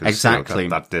back. Yeah, exactly.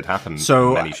 That did happen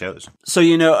in many shows. So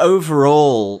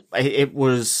overall, it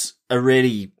was a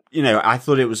really. I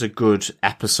thought it was a good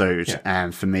episode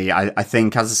for me. I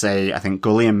think, as I say, I think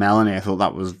Gully and Melanie, I thought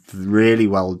that was really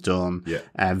well done.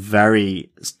 Yeah.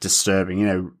 Very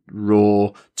disturbing,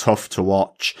 raw, tough to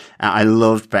watch. I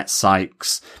loved Bette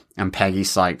Sykes and Peggy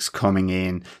Sykes coming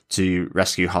in to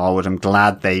rescue Harwood. I'm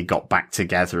glad they got back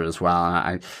together as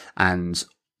well. And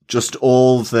just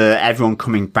everyone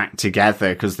coming back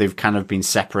together, because they've kind of been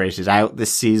separated out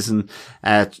this season,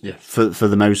 for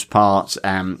the most part,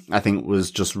 I think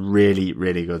was just really,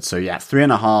 really good. So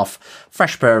 3.5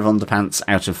 fresh pair of underpants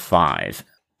out of 5.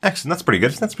 Excellent. That's pretty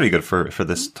good. That's pretty good for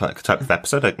this type of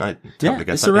episode. I totally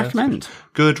get it's that. a recommend.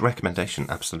 Good recommendation.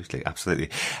 Absolutely.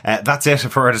 Absolutely. That's it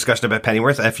for our discussion about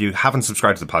Pennyworth. If you haven't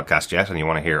subscribed to the podcast yet and you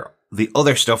want to hear the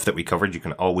other stuff that we covered, you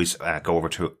can always go over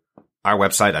to our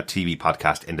website at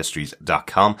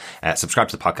tvpodcastindustries.com. Subscribe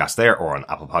to the podcast there, or on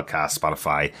Apple Podcasts,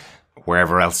 Spotify,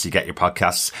 wherever else you get your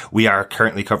podcasts. We are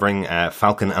currently covering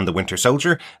Falcon and the Winter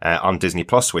Soldier on Disney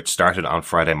Plus, which started on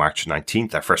Friday, March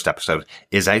 19th. Our first episode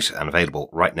is out and available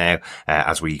right now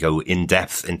as we go in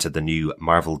depth into the new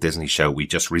Marvel Disney show. We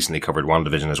just recently covered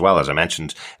WandaVision as well. As I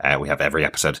mentioned, we have every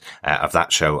episode of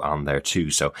that show on there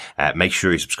too. So make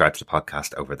sure you subscribe to the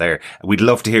podcast over there. We'd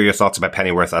love to hear your thoughts about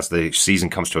Pennyworth as the season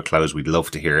comes to a close. We'd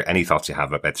love to hear any thoughts you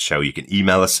have about the show. You can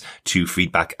email us to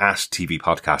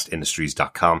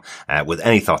feedback@tvpodcastindustries.com. With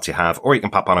any thoughts you have, or you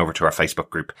can pop on over to our Facebook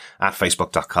group at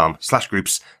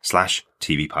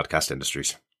facebook.com/groups/TV Podcast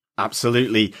Industries.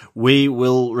 Absolutely. We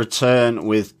will return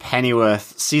with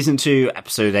Pennyworth Season 2,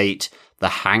 Episode 8, The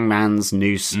Hangman's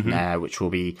Noose, which will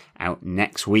be out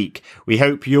next week. We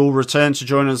hope you'll return to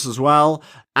join us as well,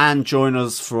 and join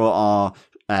us for our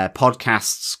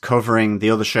podcasts covering the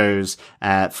other shows,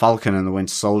 Falcon and the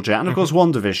Winter Soldier, and of course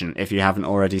WandaVision, if you haven't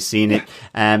already seen it,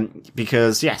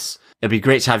 because it'd be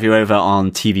great to have you over on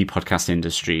TV Podcast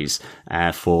Industries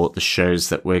for the shows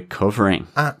that we're covering.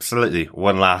 Absolutely.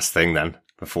 One last thing then,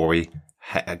 before we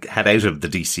head out of the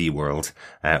DC world.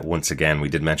 Once again, we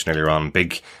did mention earlier on,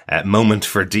 big moment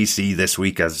for DC this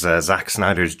week as Zack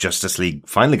Snyder's Justice League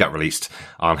finally got released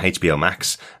on HBO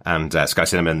Max and Sky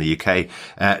Cinema in the UK.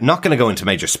 Not going to go into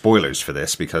major spoilers for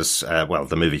this because,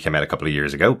 the movie came out a couple of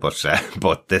years ago,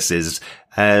 but this is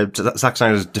Zack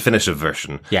Snyder's definitive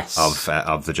version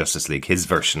of the Justice League. His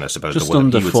version, I suppose. Just the one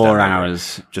under 4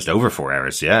 hours. Just over 4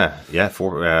 hours, yeah.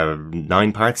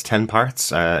 9 parts, 10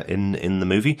 parts in the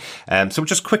movie. So we'll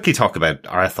just quickly talk about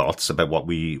our thoughts about what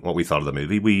we thought of the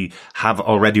movie. We have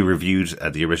already reviewed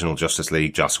the original Justice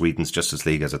League, Joss Whedon's Justice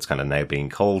League, as it's kind of now being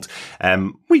called.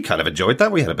 We kind of enjoyed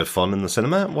that. We had a bit of fun in the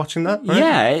cinema watching that. Right?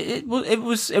 Yeah, it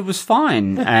was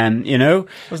fine. It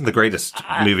wasn't the greatest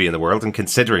movie in the world, and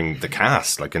considering the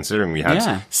cast, considering we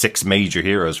had 6 major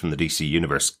heroes from the DC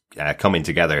universe coming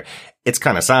together, it's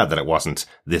kind of sad that it wasn't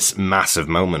this massive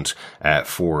moment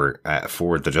for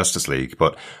the Justice League.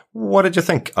 But what did you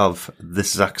think of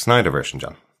this Zack Snyder version,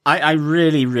 John? I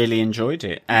really, really enjoyed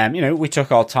it. We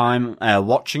took our time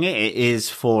watching it. It is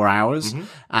 4 hours,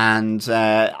 and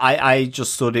I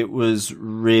just thought it was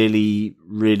really,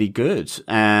 really good.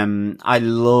 I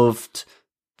loved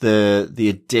the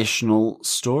additional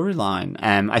storyline.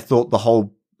 I thought the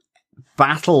whole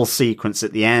battle sequence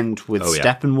at the end with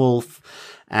Steppenwolf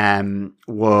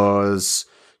was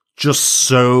just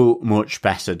so much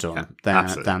better done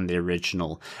than the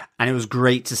original. And it was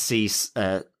great to see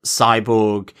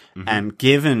Cyborg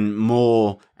given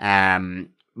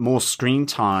more screen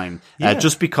time,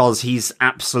 just because he's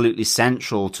absolutely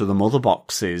central to the mother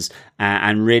boxes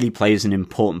and really plays an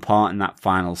important part in that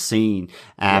final scene.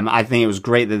 I think it was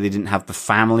great that they didn't have the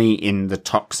family in the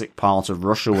toxic part of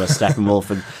Russia where Steppenwolf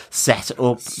had set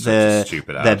up their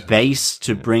base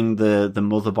to bring the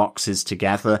mother boxes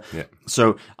together. Yeah.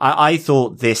 So I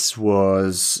thought this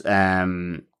was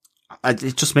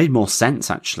it just made more sense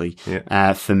actually,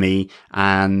 for me.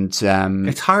 And,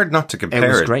 it's hard not to compare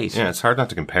it. Was great. Yeah, it's hard not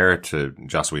to compare it to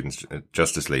Joss Whedon's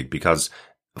Justice League because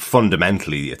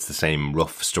fundamentally it's the same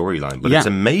rough storyline, but it's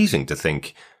amazing to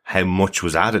think how much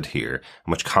was added here, how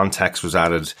much context was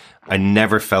added. I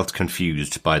never felt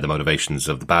confused by the motivations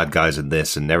of the bad guys in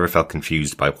this, and never felt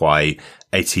confused by why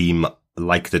a team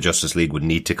like the Justice League would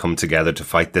need to come together to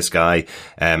fight this guy.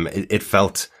 It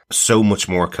felt so much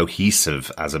more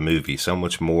cohesive as a movie, so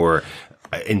much more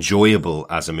enjoyable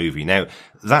as a movie. Now,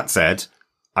 that said,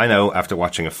 I know after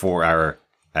watching a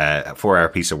 4-hour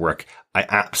piece of work, I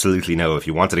absolutely know if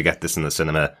you wanted to get this in the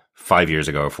cinema 5 years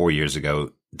ago or 4 years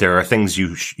ago, there are things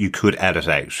you could edit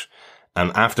out.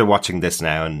 And after watching this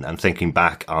now and thinking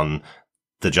back on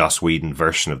the Joss Whedon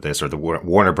version of this, or the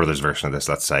Warner Brothers version of this,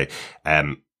 let's say,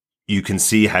 you can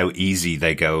see how easy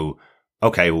they go,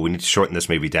 okay, well, we need to shorten this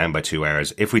movie down by 2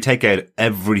 hours. If we take out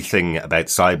everything about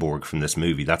Cyborg from this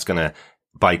movie, that's going to,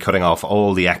 by cutting off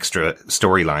all the extra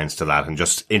storylines to that and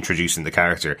just introducing the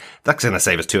character, that's going to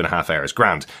save us 2.5 hours.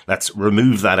 Grand. Let's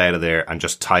remove that out of there and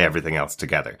just tie everything else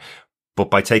together. But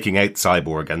by taking out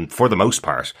Cyborg, and for the most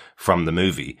part from the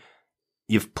movie,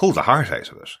 you've pulled the heart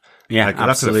out of it. Yeah, like,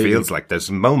 that's what it feels like.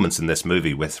 There's moments in this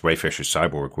movie with Ray Fisher's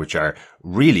Cyborg which are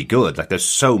really good. Like, there's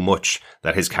so much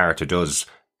that his character does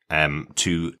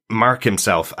to mark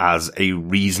himself as a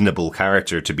reasonable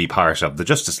character to be part of the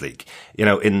Justice League. You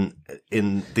know, in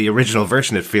the original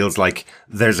version, it feels like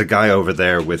there's a guy over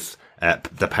there with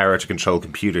the power to control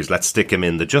computers. Let's stick him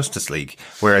in the Justice League.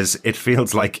 Whereas it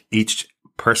feels like each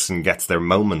person gets their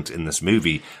moment in this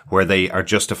movie where they are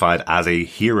justified as a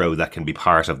hero that can be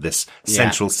part of this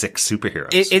central six superheroes.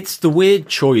 It's the weird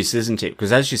choice, isn't it?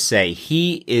 Because as you say,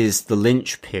 he is the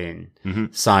linchpin,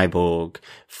 Cyborg,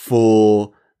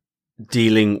 for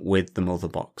dealing with the mother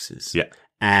boxes. Yeah.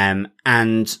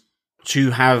 And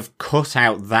to have cut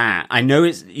out that, I know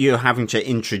you're having to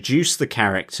introduce the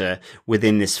character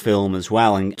within this film as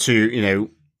well, and to, you know,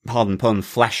 pardon pun,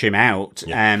 flesh him out.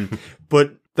 Yeah.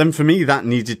 But then for me, that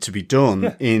needed to be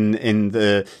done in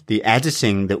the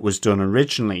editing that was done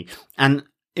originally. And,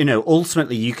 you know,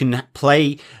 ultimately you can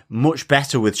play much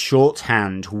better with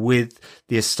shorthand with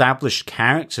the established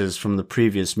characters from the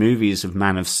previous movies of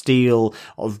Man of Steel,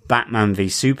 of Batman v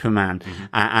Superman,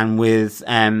 and with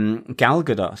Gal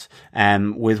Gadot,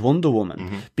 with Wonder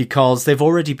Woman, because they've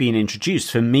already been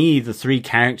introduced. For me, the three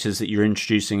characters that you're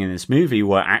introducing in this movie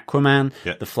were Aquaman,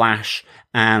 the Flash,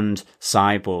 and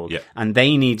Cyborg. And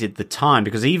they needed the time,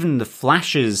 because even the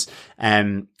Flash's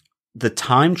the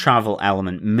time travel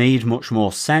element made much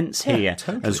more sense here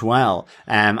as well.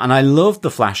 And I loved the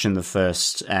Flash in the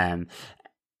first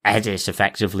edit,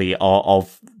 effectively,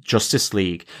 of Justice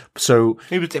League. So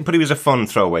he was a fun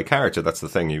throwaway character. That's the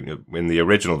thing. In the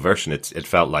original version, it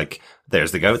felt like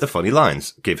there's the guy with the funny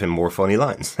lines. Give him more funny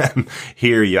lines.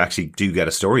 Here, you actually do get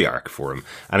a story arc for him.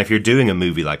 And if you're doing a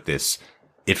movie like this,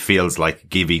 it feels like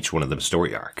give each one of them a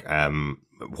story arc.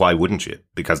 Why wouldn't you?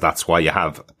 Because that's why you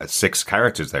have 6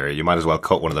 characters there. You might as well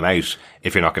cut one of them out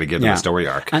if you're not going to give them a story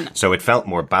arc. And so it felt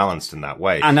more balanced in that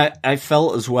way. And I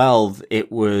felt as well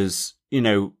it was, you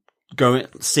know,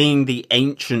 seeing the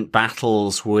ancient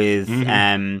battles with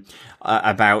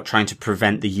about trying to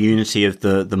prevent the unity of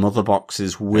the mother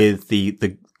boxes with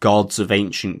the gods of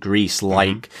ancient Greece,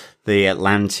 like the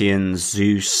Atlanteans,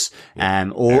 Zeus,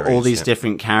 all these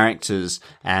different characters,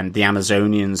 and the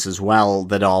Amazonians as well,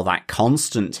 that are that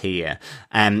constant here.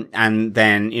 And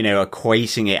then, you know,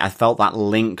 equating it, I felt that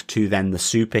link to then the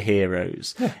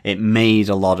superheroes. It made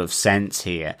a lot of sense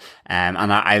here. And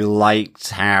I liked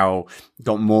how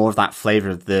got more of that flavor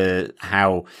of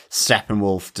how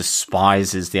Steppenwolf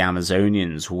despises the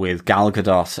Amazonians with Gal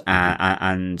Gadot,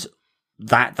 and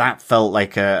that felt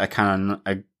like a kind of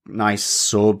a nice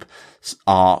sub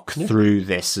arc through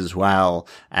this as well,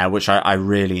 which I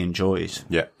really enjoyed.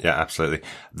 Yeah, absolutely.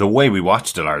 The way we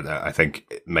watched it, I think,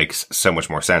 it makes so much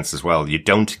more sense as well. You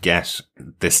don't get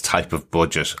this type of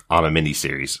budget on a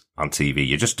miniseries on TV.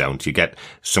 You just don't. You get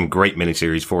some great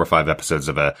miniseries, 4 or 5 episodes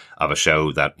of a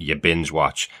show that you binge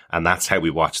watch, and that's how we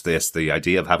watch this. The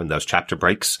idea of having those chapter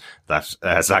breaks that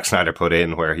Zack Snyder put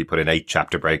in, where he put in 8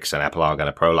 chapter breaks, an epilogue and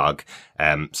a prologue.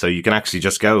 So you can actually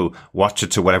just go watch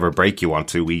it to whatever break you want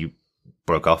to. We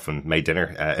broke off and made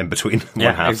dinner in between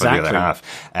one half and the other half.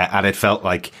 And it felt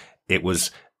like it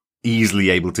was easily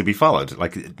able to be followed.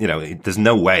 Like, you know, there's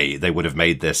no way they would have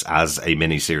made this as a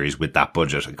miniseries with that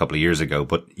budget a couple of years ago,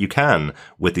 but you can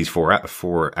with these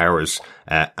 4 hours.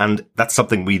 And that's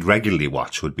something we'd regularly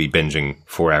watch, would be binging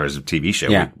 4 hours of TV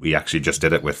show. We actually just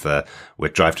did it with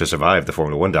Drive to Survive, the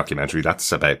Formula One documentary.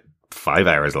 That's about 5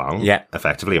 hours long,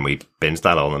 effectively, and we binged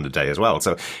that all in a day as well.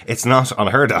 So it's not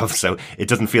unheard of. So it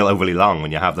doesn't feel overly long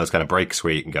when you have those kind of breaks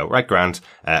where you can go, right, Grant,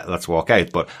 let's walk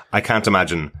out. But I can't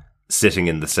imagine sitting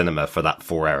in the cinema for that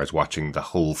 4 hours watching the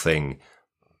whole thing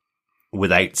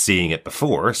without seeing it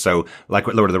before. So like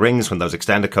with Lord of the Rings, when those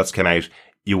extended cuts came out,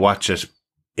 you watch it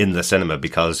in the cinema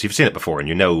because you've seen it before and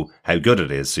you know how good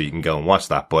it is, so you can go and watch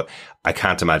that. But I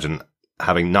can't imagine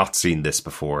having not seen this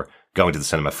before going to the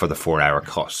cinema for the 4 hour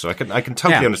cut. So I can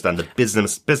totally understand the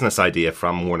business idea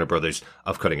from Warner Brothers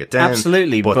of cutting it down.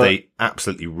 Absolutely. But they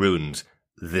absolutely ruined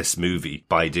this movie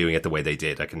by doing it the way they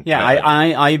did.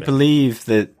 I believe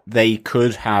that they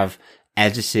could have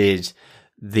edited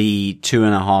the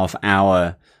 2.5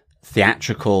 hour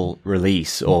theatrical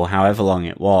release, or however long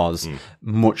it was,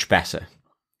 much better.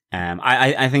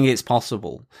 I think it's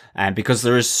possible, because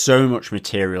there is so much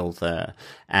material there.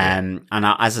 And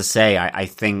as I say, I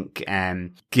think,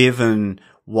 given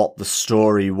what the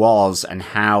story was and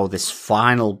how this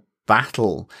final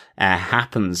battle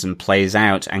happens and plays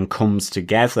out and comes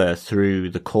together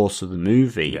through the course of the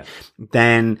movie,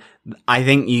 then I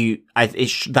think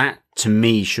that to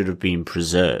me should have been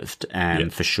preserved,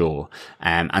 for sure.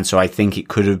 And so I think it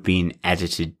could have been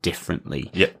edited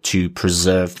differently to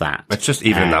preserve that. It's just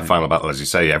even in that final battle, as you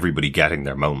say, everybody getting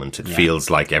their moment. It feels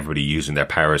like everybody using their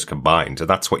powers combined. And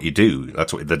that's what you do.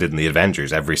 That's what they did in the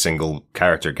Avengers. Every single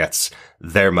character gets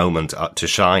their moment to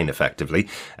shine effectively.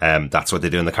 That's what they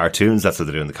do in the cartoons. That's what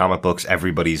they do in the comic books.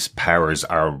 Everybody's powers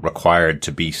are required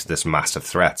to beat this massive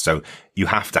threat. So you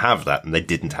have to have that. And they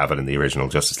didn't have it in the original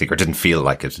Justice League, or didn't feel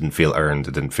like it, didn't feel earned.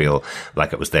 It didn't feel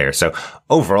like it was there. So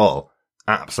overall,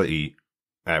 absolutely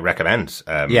recommend.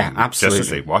 Absolutely.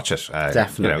 Justice League, watch it.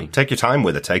 Definitely. Take your time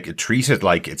with it. Treat it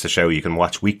like it's a show you can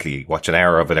watch weekly. Watch an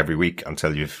hour of it every week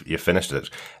until you've finished it.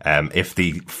 If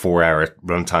the 4 hour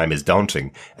runtime is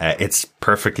daunting, it's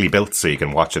perfectly built so you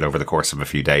can watch it over the course of a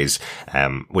few days,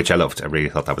 which I loved. I really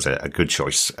thought that was a good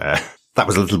choice. That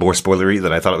was a little more spoilery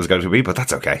than I thought it was going to be, but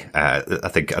that's okay. I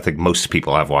think most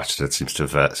people have watched it. It seems to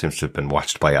have been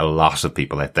watched by a lot of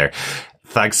people out there.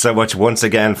 Thanks so much once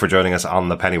again for joining us on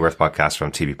the Pennyworth podcast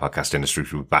from TV Podcast Industry.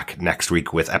 We'll be back next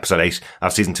week with episode 8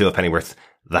 of season 2 of Pennyworth,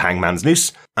 The Hangman's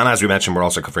Noose. And as we mentioned, we're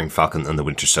also covering Falcon and the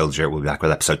Winter Soldier. We'll be back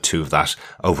with episode 2 of that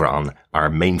over on our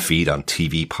main feed on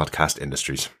TV Podcast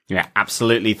Industries. Yeah,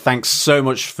 absolutely. Thanks so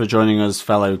much for joining us,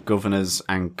 fellow governors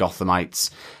and Gothamites.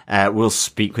 We'll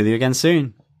speak with you again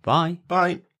soon. Bye.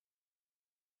 Bye.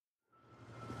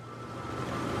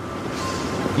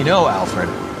 You know, Alfred,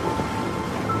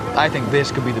 I think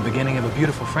this could be the beginning of a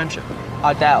beautiful friendship.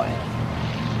 I doubt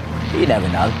it. You never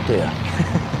know, do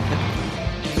you?